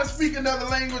how to speak another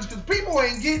language because people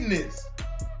ain't getting this.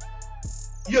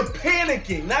 You're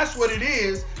panicking. That's what it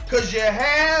is, because you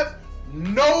have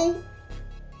no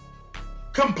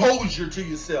composure to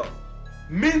yourself.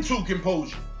 Mental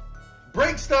composure.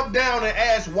 Break stuff down and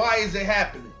ask, why is it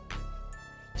happening?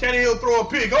 Tannehill throw a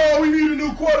pick. Oh, we need a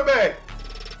new quarterback.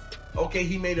 Okay,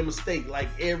 he made a mistake. Like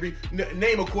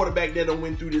name a quarterback that done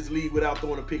went through this league without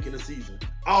throwing a pick in the season.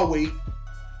 I'll wait.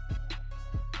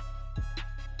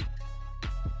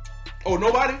 Oh,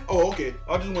 nobody? Oh, okay.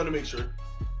 I just wanted to make sure.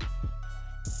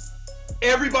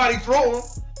 Everybody throw them.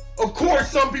 Of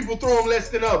course, some people throw them less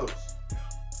than others.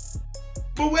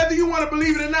 But whether you want to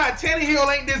believe it or not,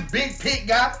 Tannehill ain't this big pick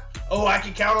guy. Oh, I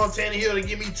can count on Tannehill to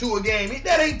give me 2 a game.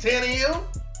 That ain't Tannehill.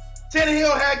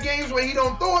 Tannehill had games where he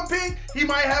don't throw a pick. He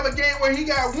might have a game where he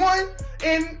got 1.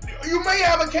 And you may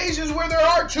have occasions where there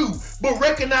are 2. But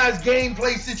recognize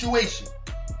gameplay situation.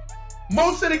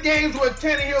 Most of the games where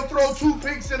Tannehill throw 2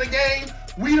 picks in a game,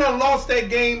 we done lost that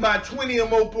game by 20 or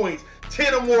more points,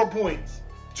 10 or more points,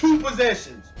 2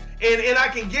 possessions. And I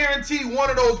can guarantee one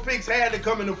of those picks had to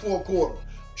come in the fourth quarter.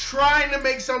 Trying to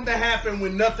make something happen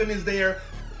when nothing is there.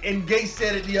 And Gase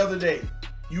said it the other day.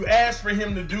 You ask for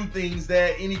him to do things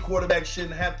that any quarterback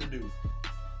shouldn't have to do.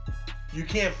 You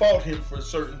can't fault him for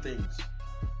certain things.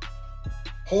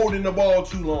 Holding the ball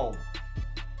too long.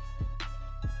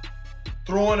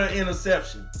 Throwing an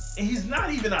interception. And he's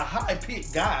not even a high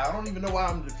pick guy. I don't even know why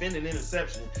I'm defending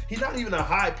interception. He's not even a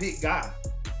high pick guy.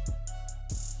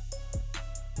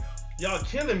 Y'all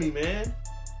killing me, man.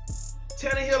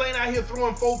 Tannehill ain't out here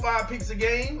throwing 4-5 picks a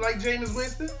game like Jameis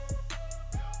Winston.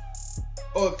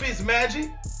 Or Fitzmagic.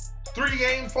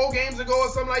 4 games ago or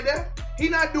something like that. He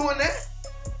not doing that.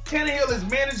 Tannehill is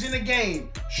managing the game.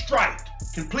 Strike.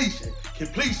 Completion.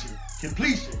 Completion.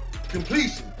 Completion.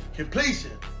 Completion.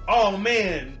 Completion. Oh,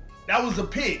 man. That was a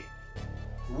pick.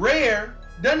 Rare.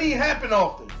 Doesn't even happen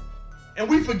often. And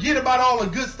we forget about all the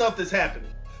good stuff that's happening.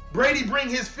 Brady bring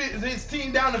his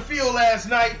team down the field last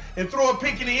night and throw a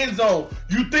pick in the end zone.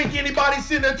 You think anybody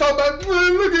sitting there talking about,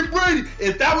 look at Brady?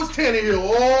 If that was Tannehill,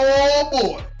 oh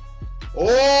boy.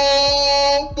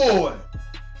 Oh boy.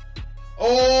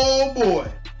 Oh boy.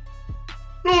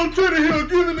 Oh, Tannehill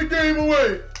giving the game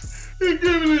away. He's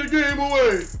giving the game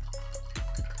away.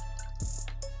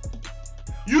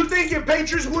 You think if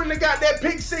Patriots wouldn't have got that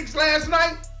pick 6 last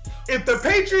night? If the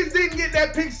Patriots didn't get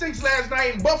that pick 6 last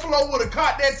night and Buffalo would have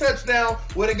caught that touchdown,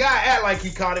 where the guy act like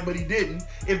he caught it, but he didn't.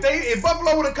 If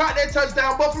Buffalo would have caught that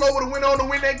touchdown, Buffalo would have went on to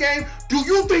win that game. Do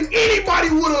you think anybody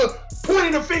would have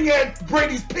pointed a finger at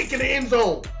Brady's pick in the end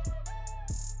zone?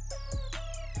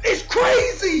 It's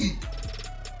crazy.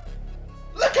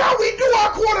 Look how we do our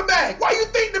quarterback. Why you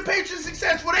think the Patriots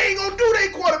successful? They ain't gonna do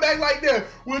their quarterback like that.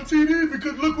 Well, TD,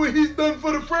 because look what he's done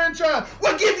for the franchise.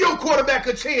 Well, give your quarterback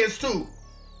a chance too.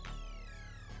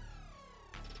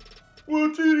 Well,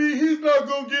 TD, he's not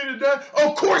going to get it done.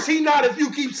 Of course he not if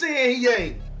you keep saying he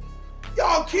ain't.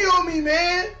 Y'all kill me,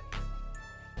 man.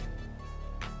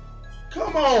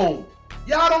 Come on.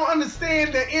 Y'all don't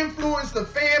understand the influence the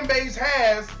fan base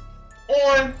has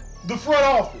on the front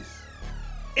office.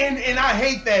 And I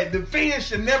hate that. The fans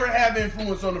should never have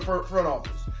influence on the front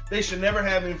office. They should never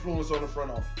have influence on the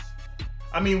front office.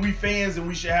 I mean, we fans and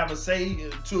we should have a say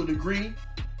to a degree.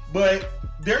 But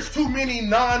there's too many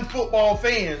non-football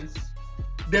fans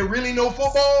that really know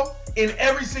football in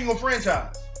every single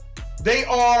franchise. They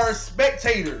are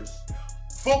spectators.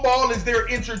 Football is their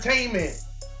entertainment.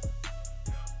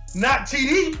 Not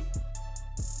TD.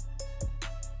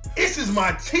 This is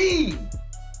my team.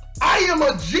 I am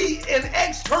an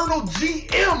external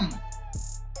GM.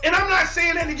 And I'm not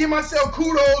saying that to give myself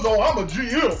kudos. Oh, I'm a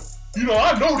GM. You know,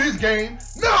 I know this game.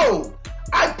 No.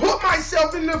 I put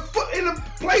myself in the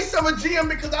place of a GM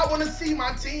because I want to see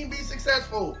my team be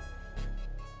successful.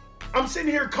 I'm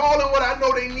sitting here calling what I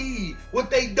know they need,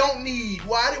 what they don't need.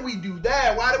 Why did we do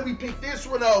that? Why did we pick this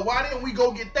one up? Why didn't we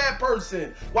go get that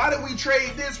person? Why did we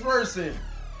trade this person?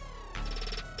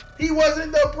 He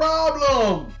wasn't the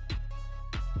problem.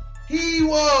 He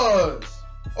was.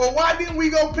 Or why didn't we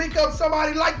go pick up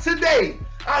somebody like today?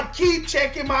 I keep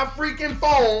checking my freaking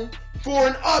phone for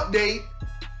an update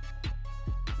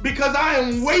because I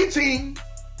am waiting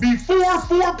before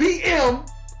 4 p.m.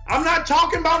 I'm not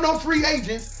talking about no free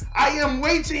agents. I am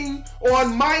waiting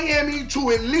on Miami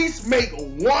to at least make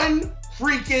one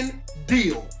freaking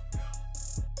deal.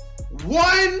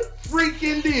 One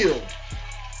freaking deal.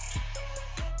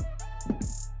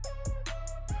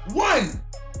 One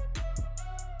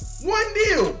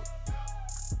deal.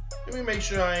 Let me make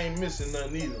sure I ain't missing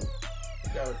nothing either.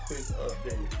 Got a quick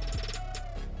update.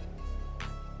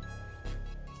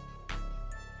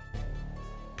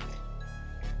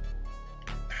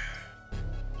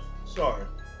 Sorry.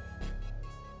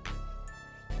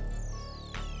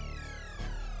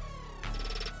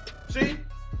 See?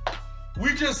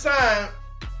 We just signed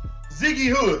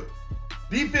Ziggy Hood,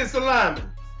 defensive lineman.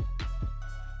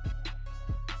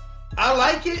 I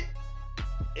like it,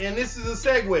 and this is a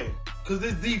segue, because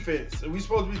this defense, and we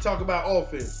supposed to be talking about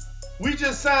offense. We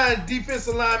just signed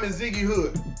defensive lineman Ziggy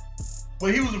Hood,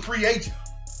 but he was a free agent.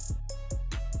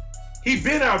 He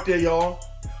been out there, y'all.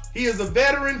 He is a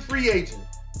veteran free agent.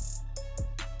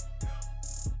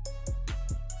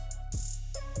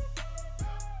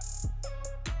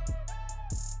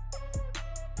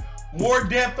 More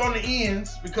depth on the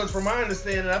ends, because from my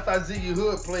understanding, I thought Ziggy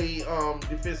Hood played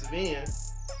defensive end,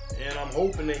 and I'm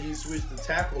hoping that he switched to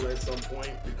tackle at some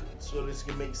point, so this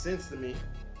can make sense to me.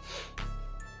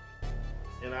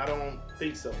 And I don't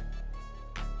think so.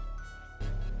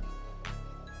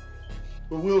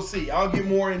 But we'll see. I'll get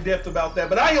more in depth about that.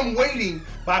 But I am waiting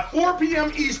by 4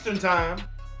 p.m. Eastern time,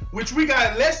 which we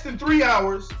got less than 3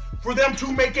 hours, for them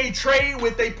to make a trade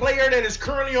with a player that is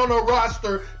currently on a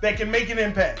roster that can make an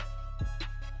impact.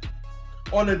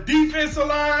 On the defensive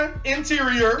line,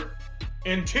 interior,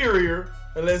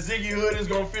 unless Ziggy Hood is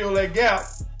going to fill that gap.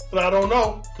 But I don't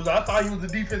know, because I thought he was the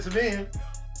defensive end.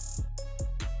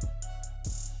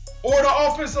 Or the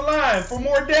offensive line for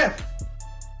more depth.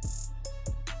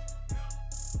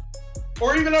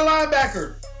 Or even a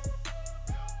linebacker.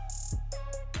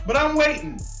 But I'm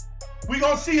waiting. We're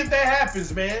going to see if that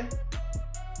happens, man.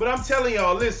 But I'm telling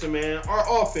y'all, listen, man,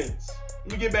 our offense.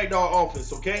 Let me get back to our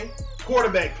offense, okay?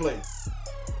 Quarterback play.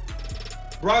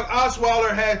 Brock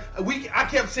Osweiler had, I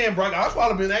kept saying Brock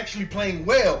Osweiler been actually playing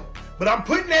well, but I'm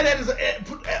putting that as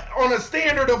on a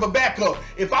standard of a backup.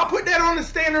 If I put that on the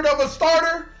standard of a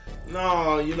starter,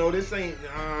 no, you know, this ain't,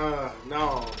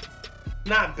 no.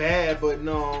 Not bad, but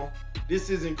no,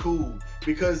 this isn't cool,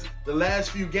 because the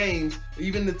last few games,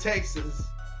 even the Texans,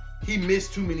 he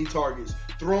missed too many targets,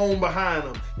 thrown behind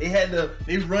them.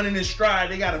 They running in stride.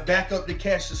 They got to back up the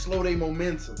catch to slow their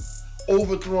momentum.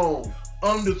 Overthrown,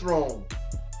 underthrown.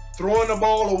 Throwing the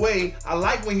ball away. I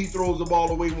like when he throws the ball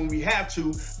away when we have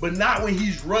to, but not when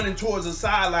he's running towards the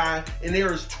sideline and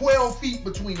there is 12 feet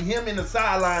between him and the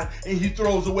sideline and he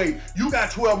throws away. You got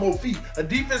 12 more feet. A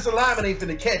defensive lineman ain't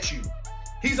finna catch you.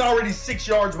 He's already 6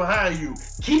 yards behind you.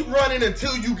 Keep running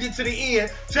until you get to the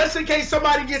end, just in case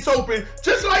somebody gets open,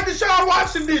 just like Deshaun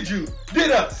Watson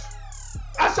did us.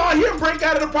 I saw him break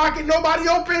out of the pocket, nobody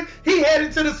open. He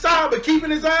headed to the side, but keeping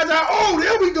his eyes out. Oh,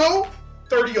 there we go.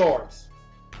 30 yards.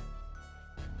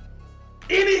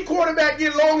 Any quarterback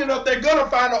get long enough, they're going to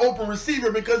find an open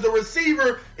receiver, because the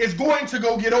receiver is going to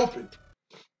go get open.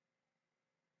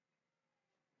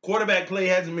 Quarterback play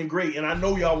hasn't been great, and I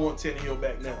know y'all want Tannehill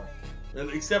back now.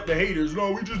 Except the haters.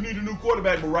 No, we just need a new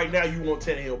quarterback, but right now you want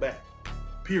Tannehill back.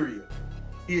 Period.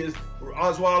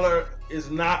 Osweiler is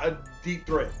not a deep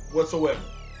threat whatsoever.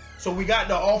 So we got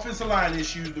the offensive line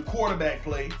issues, the quarterback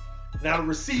play. Now the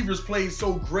receivers played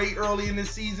so great early in the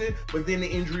season, but then the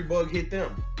injury bug hit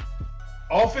them.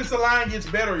 Offensive line gets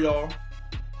better, y'all.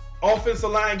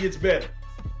 Offensive line gets better.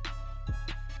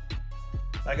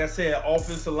 Like I said,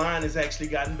 offensive line has actually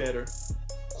gotten better.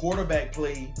 Quarterback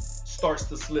play starts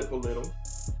to slip a little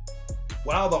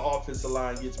while the offensive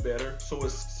line gets better. So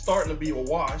it's starting to be a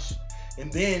wash.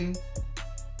 And then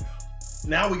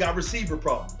now we got receiver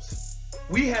problems.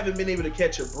 We haven't been able to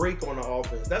catch a break on the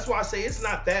offense. That's why I say it's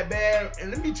not that bad. And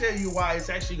let me tell you why it's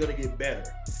actually going to get better.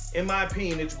 In my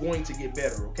opinion, it's going to get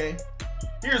better, okay?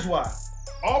 Here's why.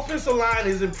 Offensive line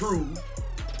is improved.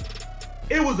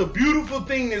 It was a beautiful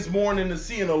thing this morning to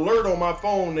see an alert on my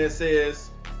phone that says,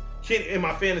 in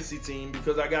my fantasy team,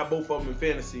 because I got both of them in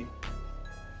fantasy,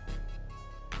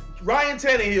 Ryan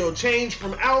Tannehill changed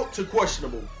from out to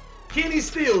questionable. Kenny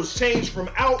Stills changed from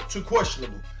out to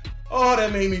questionable. Oh,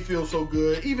 that made me feel so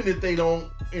good. Even if they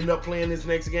don't end up playing this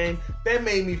next game, that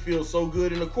made me feel so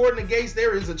good. And according to Gates,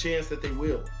 there is a chance that they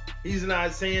will. He's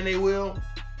not saying they will,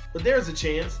 but there's a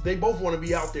chance. They both want to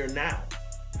be out there now.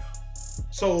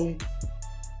 So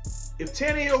if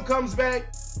Tannehill comes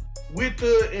back with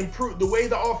the way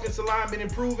the offensive line been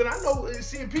improving, I know,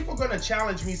 see, people are going to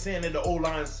challenge me saying that the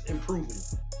O-line's improving.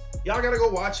 Y'all gotta go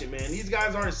watch it, man. These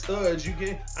guys aren't studs.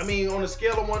 I mean, on a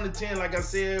scale of 1 to 10, like I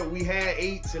said, we had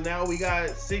 8s and now we got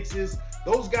 6s.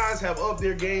 Those guys have upped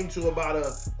their game to about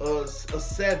a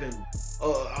 7,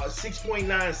 a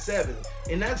 6.97,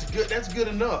 and that's good. That's good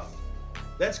enough.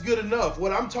 That's good enough.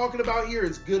 What I'm talking about here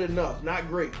is good enough, not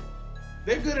great.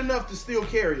 They're good enough to still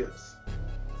carry us.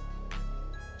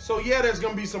 So yeah, there's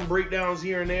gonna be some breakdowns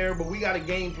here and there, but we got a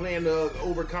game plan to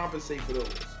overcompensate for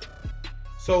those.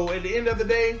 So at the end of the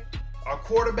day, our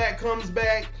quarterback comes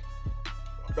back,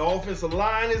 the offensive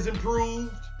line is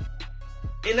improved,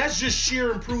 and that's just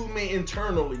sheer improvement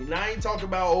internally. Now I ain't talking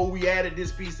about, oh, we added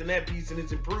this piece and that piece and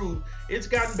it's improved. It's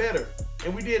gotten better,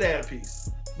 and we did add a piece,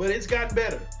 but it's gotten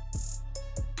better.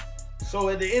 So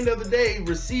at the end of the day,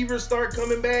 receivers start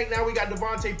coming back. Now we got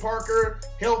Devontae Parker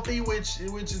healthy, which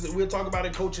is, we'll talk about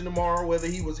it coaching tomorrow, whether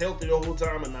he was healthy the whole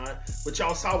time or not. But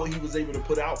y'all saw what he was able to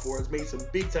put out for us. Made some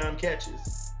big time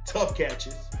catches, tough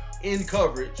catches, in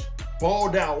coverage,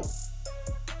 balled out.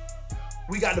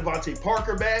 We got Devontae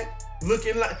Parker back,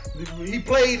 looking like he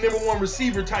played #1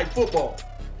 receiver type football.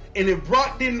 And if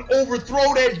Brock didn't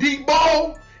overthrow that deep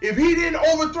ball,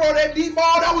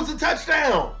 that was a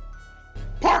touchdown.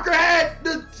 Parker had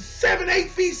the 7-8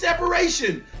 feet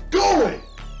separation going,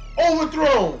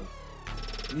 overthrown.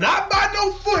 Not by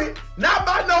no foot, not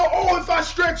by no, oh, if I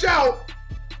stretch out,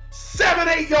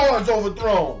 7-8 yards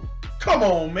overthrown. Come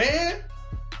on, man.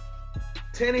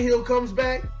 Tannehill comes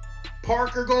back.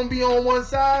 Parker gonna be on one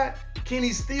side.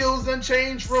 Kenny Stills done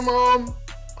changed from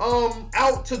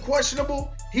out to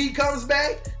questionable. He comes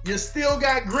back. You still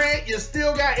got Grant. You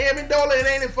still got Amendola. And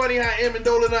ain't it funny how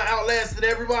Amendola done outlasted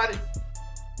everybody?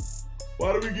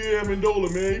 Why do we get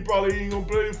Amendola, man? He probably ain't gonna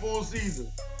play the full season.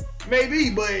 Maybe,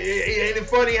 but ain't it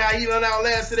funny how he done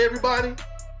outlasted everybody?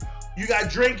 You got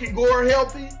Drake and Gore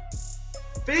healthy.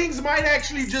 Things might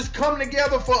actually just come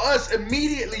together for us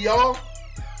immediately, y'all.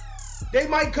 They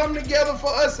might come together for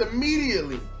us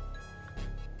immediately.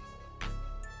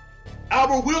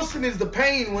 Albert Wilson is the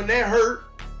pain when that hurt,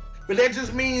 but that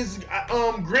just means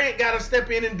Grant got to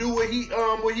step in and do what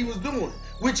he was doing,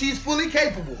 which he's fully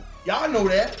capable. Y'all know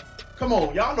that. Come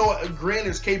on, y'all know Grant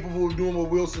is capable of doing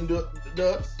what Wilson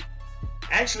does.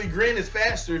 Actually, Grant is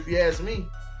faster, if you ask me.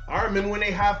 I remember when they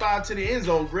high-fived to the end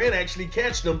zone, Grant actually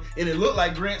catched them, and it looked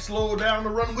like Grant slowed down to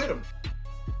run with him.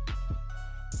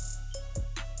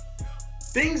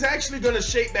 Things actually going to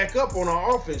shape back up on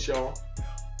our offense, y'all.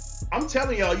 I'm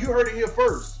telling y'all, you heard it here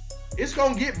first. It's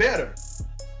going to get better.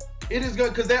 It is going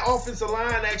to, because that offensive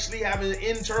line actually having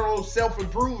internal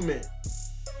self-improvement.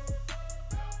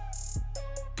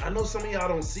 I know some of y'all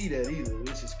don't see that either,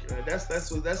 which is that's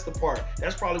the part.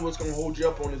 That's probably what's gonna hold you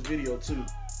up on this video too.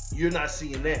 You're not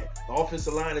seeing that. The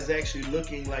offensive line is actually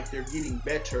looking like they're getting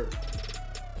better.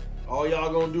 All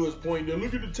y'all gonna do is point to,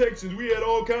 look at the Texans. We had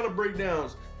all kind of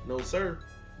breakdowns. No, sir.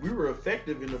 We were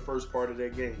effective in the first part of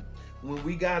that game. When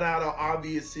we got out of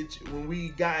when we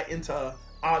got into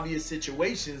obvious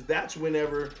situations, that's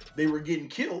whenever they were getting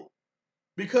killed,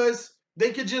 because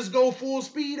they could just go full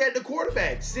speed at the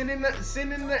quarterback, sending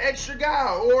the extra guy,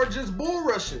 or just bull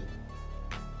rushing.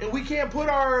 And we can't put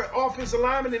our offensive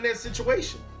lineman in that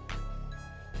situation.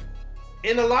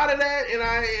 And a lot of that, and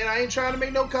I ain't trying to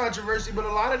make no controversy, but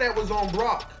a lot of that was on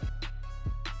Brock.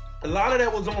 A lot of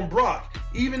that was on Brock.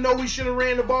 Even though we should have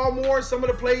ran the ball more, some of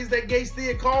the plays that Gates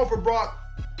did call for Brock,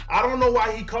 I don't know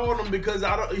why he called them, because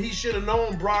he should have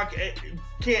known Brock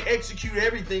can't execute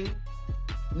everything.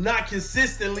 Not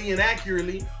consistently and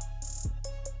accurately.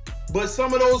 But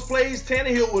some of those plays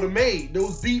Tannehill would have made.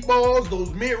 Those deep balls,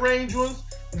 those mid-range ones.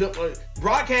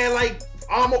 Brock had like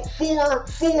almost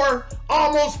four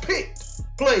almost picked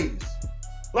plays.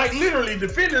 Like literally,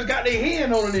 defenders got their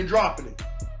hand on it and dropping it.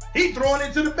 He throwing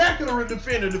it to the back of the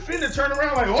defender. Defender turned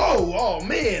around like, oh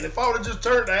man, if I would have just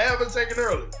turned a half a second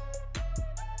early.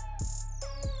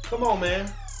 Come on, man.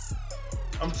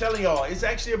 I'm telling y'all, it's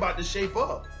actually about to shape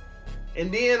up. And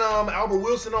then Albert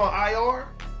Wilson on IR.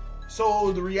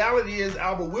 So the reality is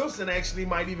Albert Wilson actually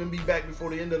might even be back before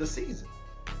the end of the season.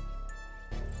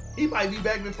 He might be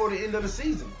back before the end of the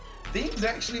season. Things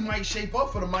actually might shape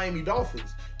up for the Miami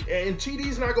Dolphins. And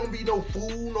TD's not going to be no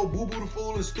fool, no boo-boo the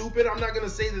fool and stupid. I'm not going to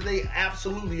say that they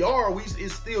absolutely are.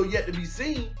 It's still yet to be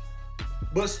seen.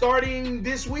 But starting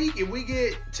this week, if we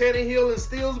get Tannehill and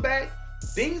Stills back,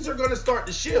 things are going to start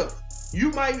to shift.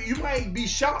 You might be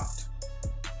shocked.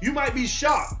 You might be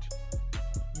shocked.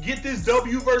 Get this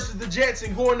W versus the Jets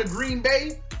and going to Green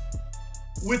Bay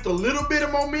with a little bit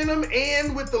of momentum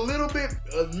and with a little bit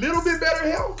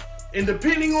better health. And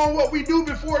depending on what we do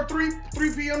before 3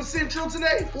 p.m. Central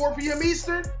today, 4 p.m.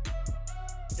 Eastern,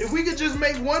 If we could just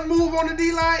make one move on the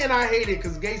D-line, and I hate it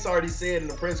because Gase already said in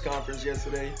the press conference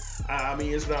yesterday, I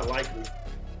mean, it's not likely.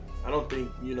 I don't think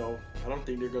they're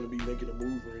going to be making a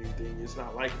move or anything. It's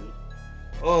not likely.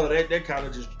 Oh, that kind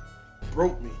of just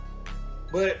broke me.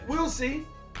 But we'll see.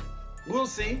 We'll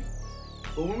see.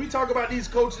 But when we talk about these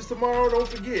coaches tomorrow, don't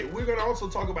forget, we're going to also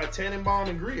talk about Tannenbaum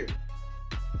and Greer.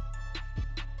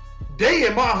 They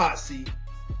in my hot seat.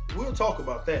 We'll talk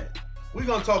about that. We're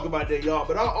going to talk about that, y'all.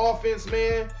 But our offense,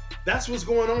 man, that's what's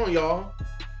going on, y'all.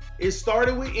 It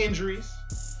started with injuries.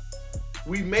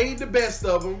 We made the best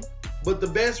of them, but the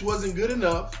best wasn't good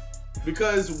enough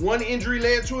because one injury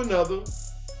led to another.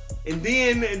 And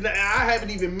then I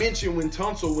haven't even mentioned when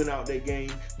Tunsil went out that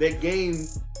game. That game,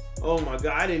 oh my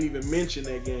God, I didn't even mention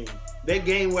that game. That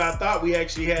game where I thought we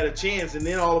actually had a chance, and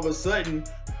then all of a sudden,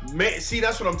 man, see,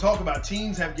 that's what I'm talking about.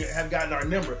 Teams have gotten our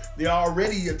number. They're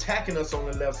already attacking us on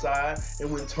the left side.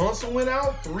 And when Tunsil went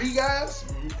out, 3 guys,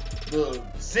 the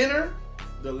center,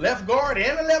 the left guard,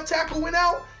 and the left tackle went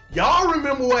out. Y'all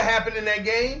remember what happened in that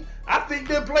game? I think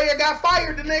the player got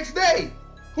fired the next day.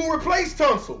 Who replaced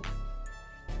Tunsil?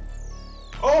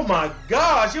 Oh my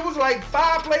gosh, it was like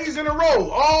 5 plays in a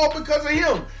row, all because of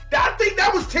him. I think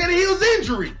that was Tannehill's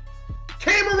injury.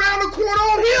 Came around the corner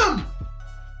on him.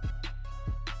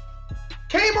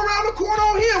 Came around the corner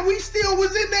on him. We still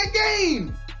was in that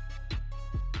game.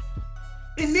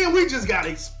 And then we just got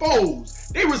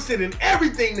exposed. They were sitting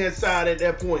everything that side at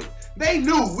that point. They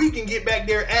knew we can get back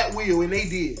there at will, and they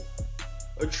did.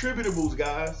 Attributables,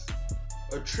 guys.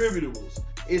 Attributables.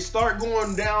 It start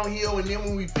going downhill, and then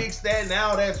when we fix that,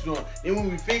 now that's done. Then when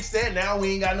we fix that, now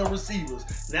we ain't got no receivers.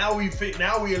 Now we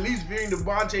at least bring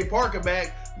Devontae Parker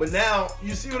back, but now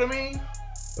you see what I mean?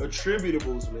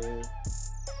 Attributables, man.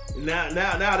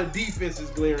 Now the defense is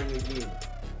glaring again.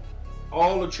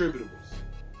 All attributables.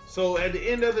 So at the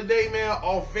end of the day, man,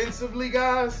 offensively,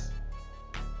 guys,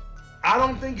 I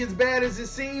don't think it's bad as it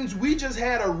seems. We just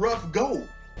had a rough go.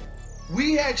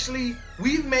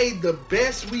 We've made the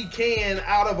best we can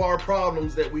out of our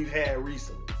problems that we've had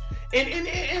recently.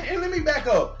 And let me back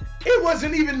up. It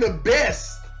wasn't even the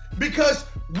best because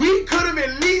we could have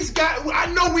at least I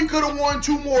know we could have won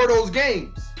 2 more of those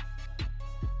games.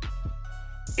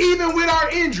 Even with our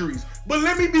injuries. But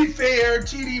let me be fair.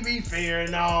 TD be fair.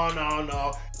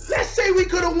 No. Let's say we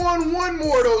could have won 1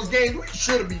 more of those games. We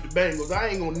should have beat the Bengals. I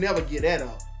ain't going to never give that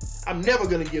up. I'm never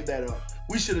going to give that up.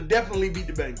 We should have definitely beat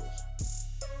the Bengals.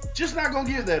 Just not going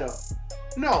to give that up.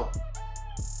 No.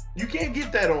 You can't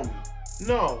get that on me.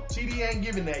 No. TD ain't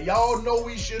giving that. Y'all know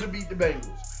we should have beat the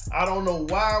Bengals. I don't know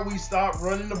why we stopped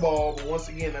running the ball, but once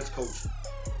again, that's coaching.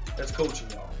 That's coaching,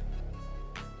 y'all.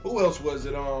 Who else was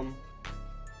it?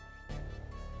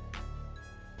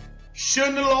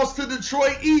 Shouldn't have lost to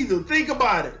Detroit either. Think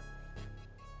about it.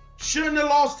 Shouldn't have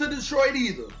lost to Detroit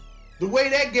either. The way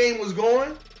that game was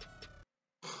going.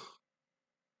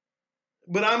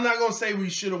 But I'm not going to say we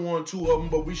should have won 2 of them,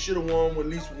 but we should have won at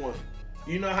least 1.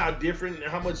 You know how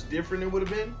much different it would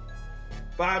have been?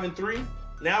 5-3.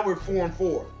 Now we're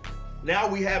 4-4. Now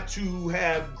we have to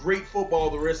have great football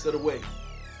the rest of the way.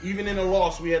 Even in a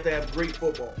loss, we have to have great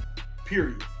football.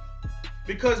 Period.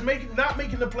 Because not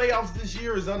making the playoffs this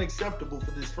year is unacceptable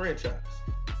for this franchise.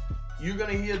 You're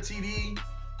going to hear TD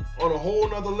on a whole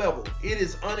nother level. It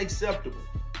is unacceptable.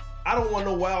 I don't want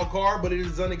no wild card, but it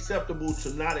is unacceptable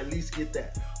to not at least get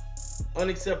that.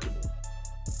 Unacceptable.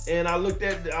 And I looked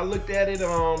at it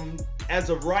as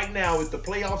of right now, if the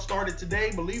playoffs started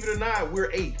today, believe it or not,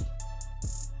 we're 8th.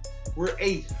 We're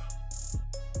 8th.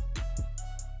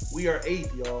 We are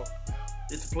 8th, y'all.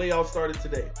 If the playoffs started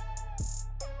today.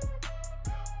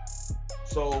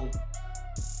 So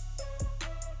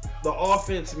the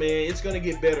offense, man, it's going to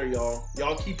get better, y'all.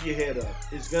 Y'all keep your head up.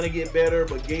 It's going to get better,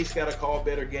 but Gase got to call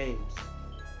better games.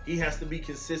 He has to be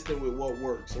consistent with what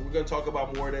works. And we're going to talk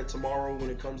about more of that tomorrow when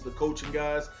it comes to coaching,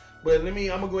 guys. But I'm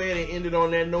going to go ahead and end it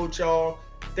on that note, y'all.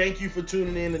 Thank you for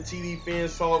tuning in to TD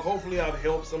Fans Talk. Hopefully I've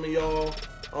helped some of y'all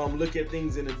look at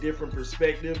things in a different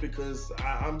perspective, because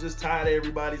I'm just tired of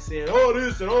everybody saying, oh,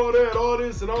 this and all that, all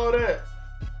this and all that.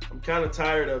 I'm kind of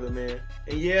tired of it, man.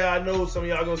 And yeah, I know some of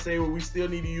y'all going to say, well, we still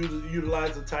need to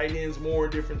utilize the tight ends more,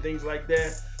 different things like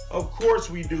that. Of course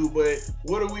we do, but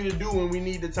what are we to do when we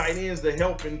need the tight ends to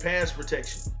help in pass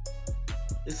protection?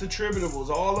 It's attributables.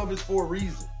 All of it's for a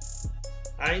reason.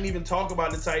 I ain't even talk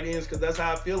about the tight ends because that's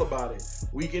how I feel about it.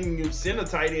 We can send a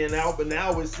tight end out, but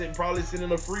now we're probably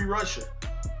sending a free rusher.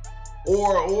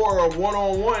 Or a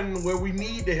one-on-one where we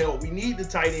need the help. We need the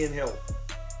tight end help.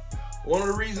 One of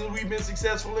the reasons we've been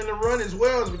successful in the run as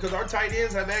well is because our tight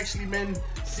ends have actually been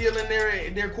sealing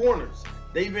their corners.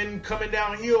 They've been coming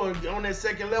downhill and on that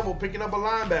second level, picking up a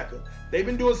linebacker. They've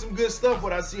been doing some good stuff,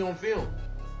 what I see on film.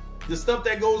 The stuff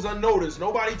that goes unnoticed.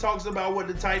 Nobody talks about what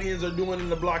the tight ends are doing in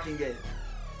the blocking game.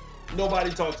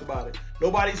 Nobody talks about it.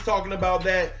 Nobody's talking about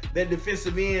that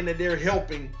defensive end that they're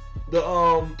helping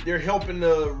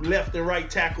the left and right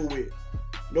tackle with.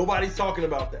 Nobody's talking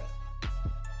about that.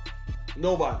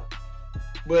 Nobody.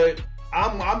 But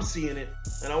I'm seeing it,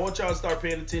 and I want y'all to start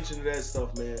paying attention to that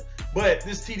stuff, man. But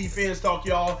this TD Fans Talk,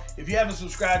 y'all. If you haven't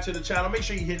subscribed to the channel, make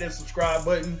sure you hit that subscribe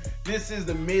button. This is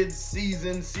the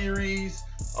mid-season series,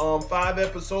 5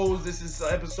 episodes. This is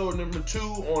episode number 2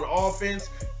 on offense.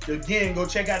 Again, go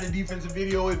check out the defensive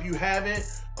video if you haven't.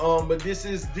 But this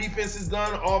is defense is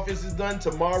done, offense is done.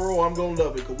 Tomorrow, I'm gonna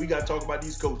love it because we gotta talk about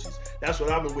these coaches. That's what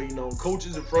I've been waiting on.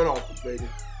 Coaches in front office, baby.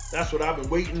 That's what I've been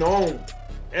waiting on.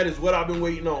 That is what I've been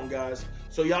waiting on, guys.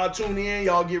 So y'all tune in.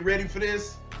 Y'all get ready for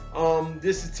this.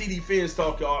 This is TD Fans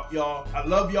Talk, y'all. I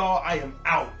love y'all. I am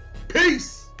out.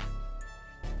 Peace.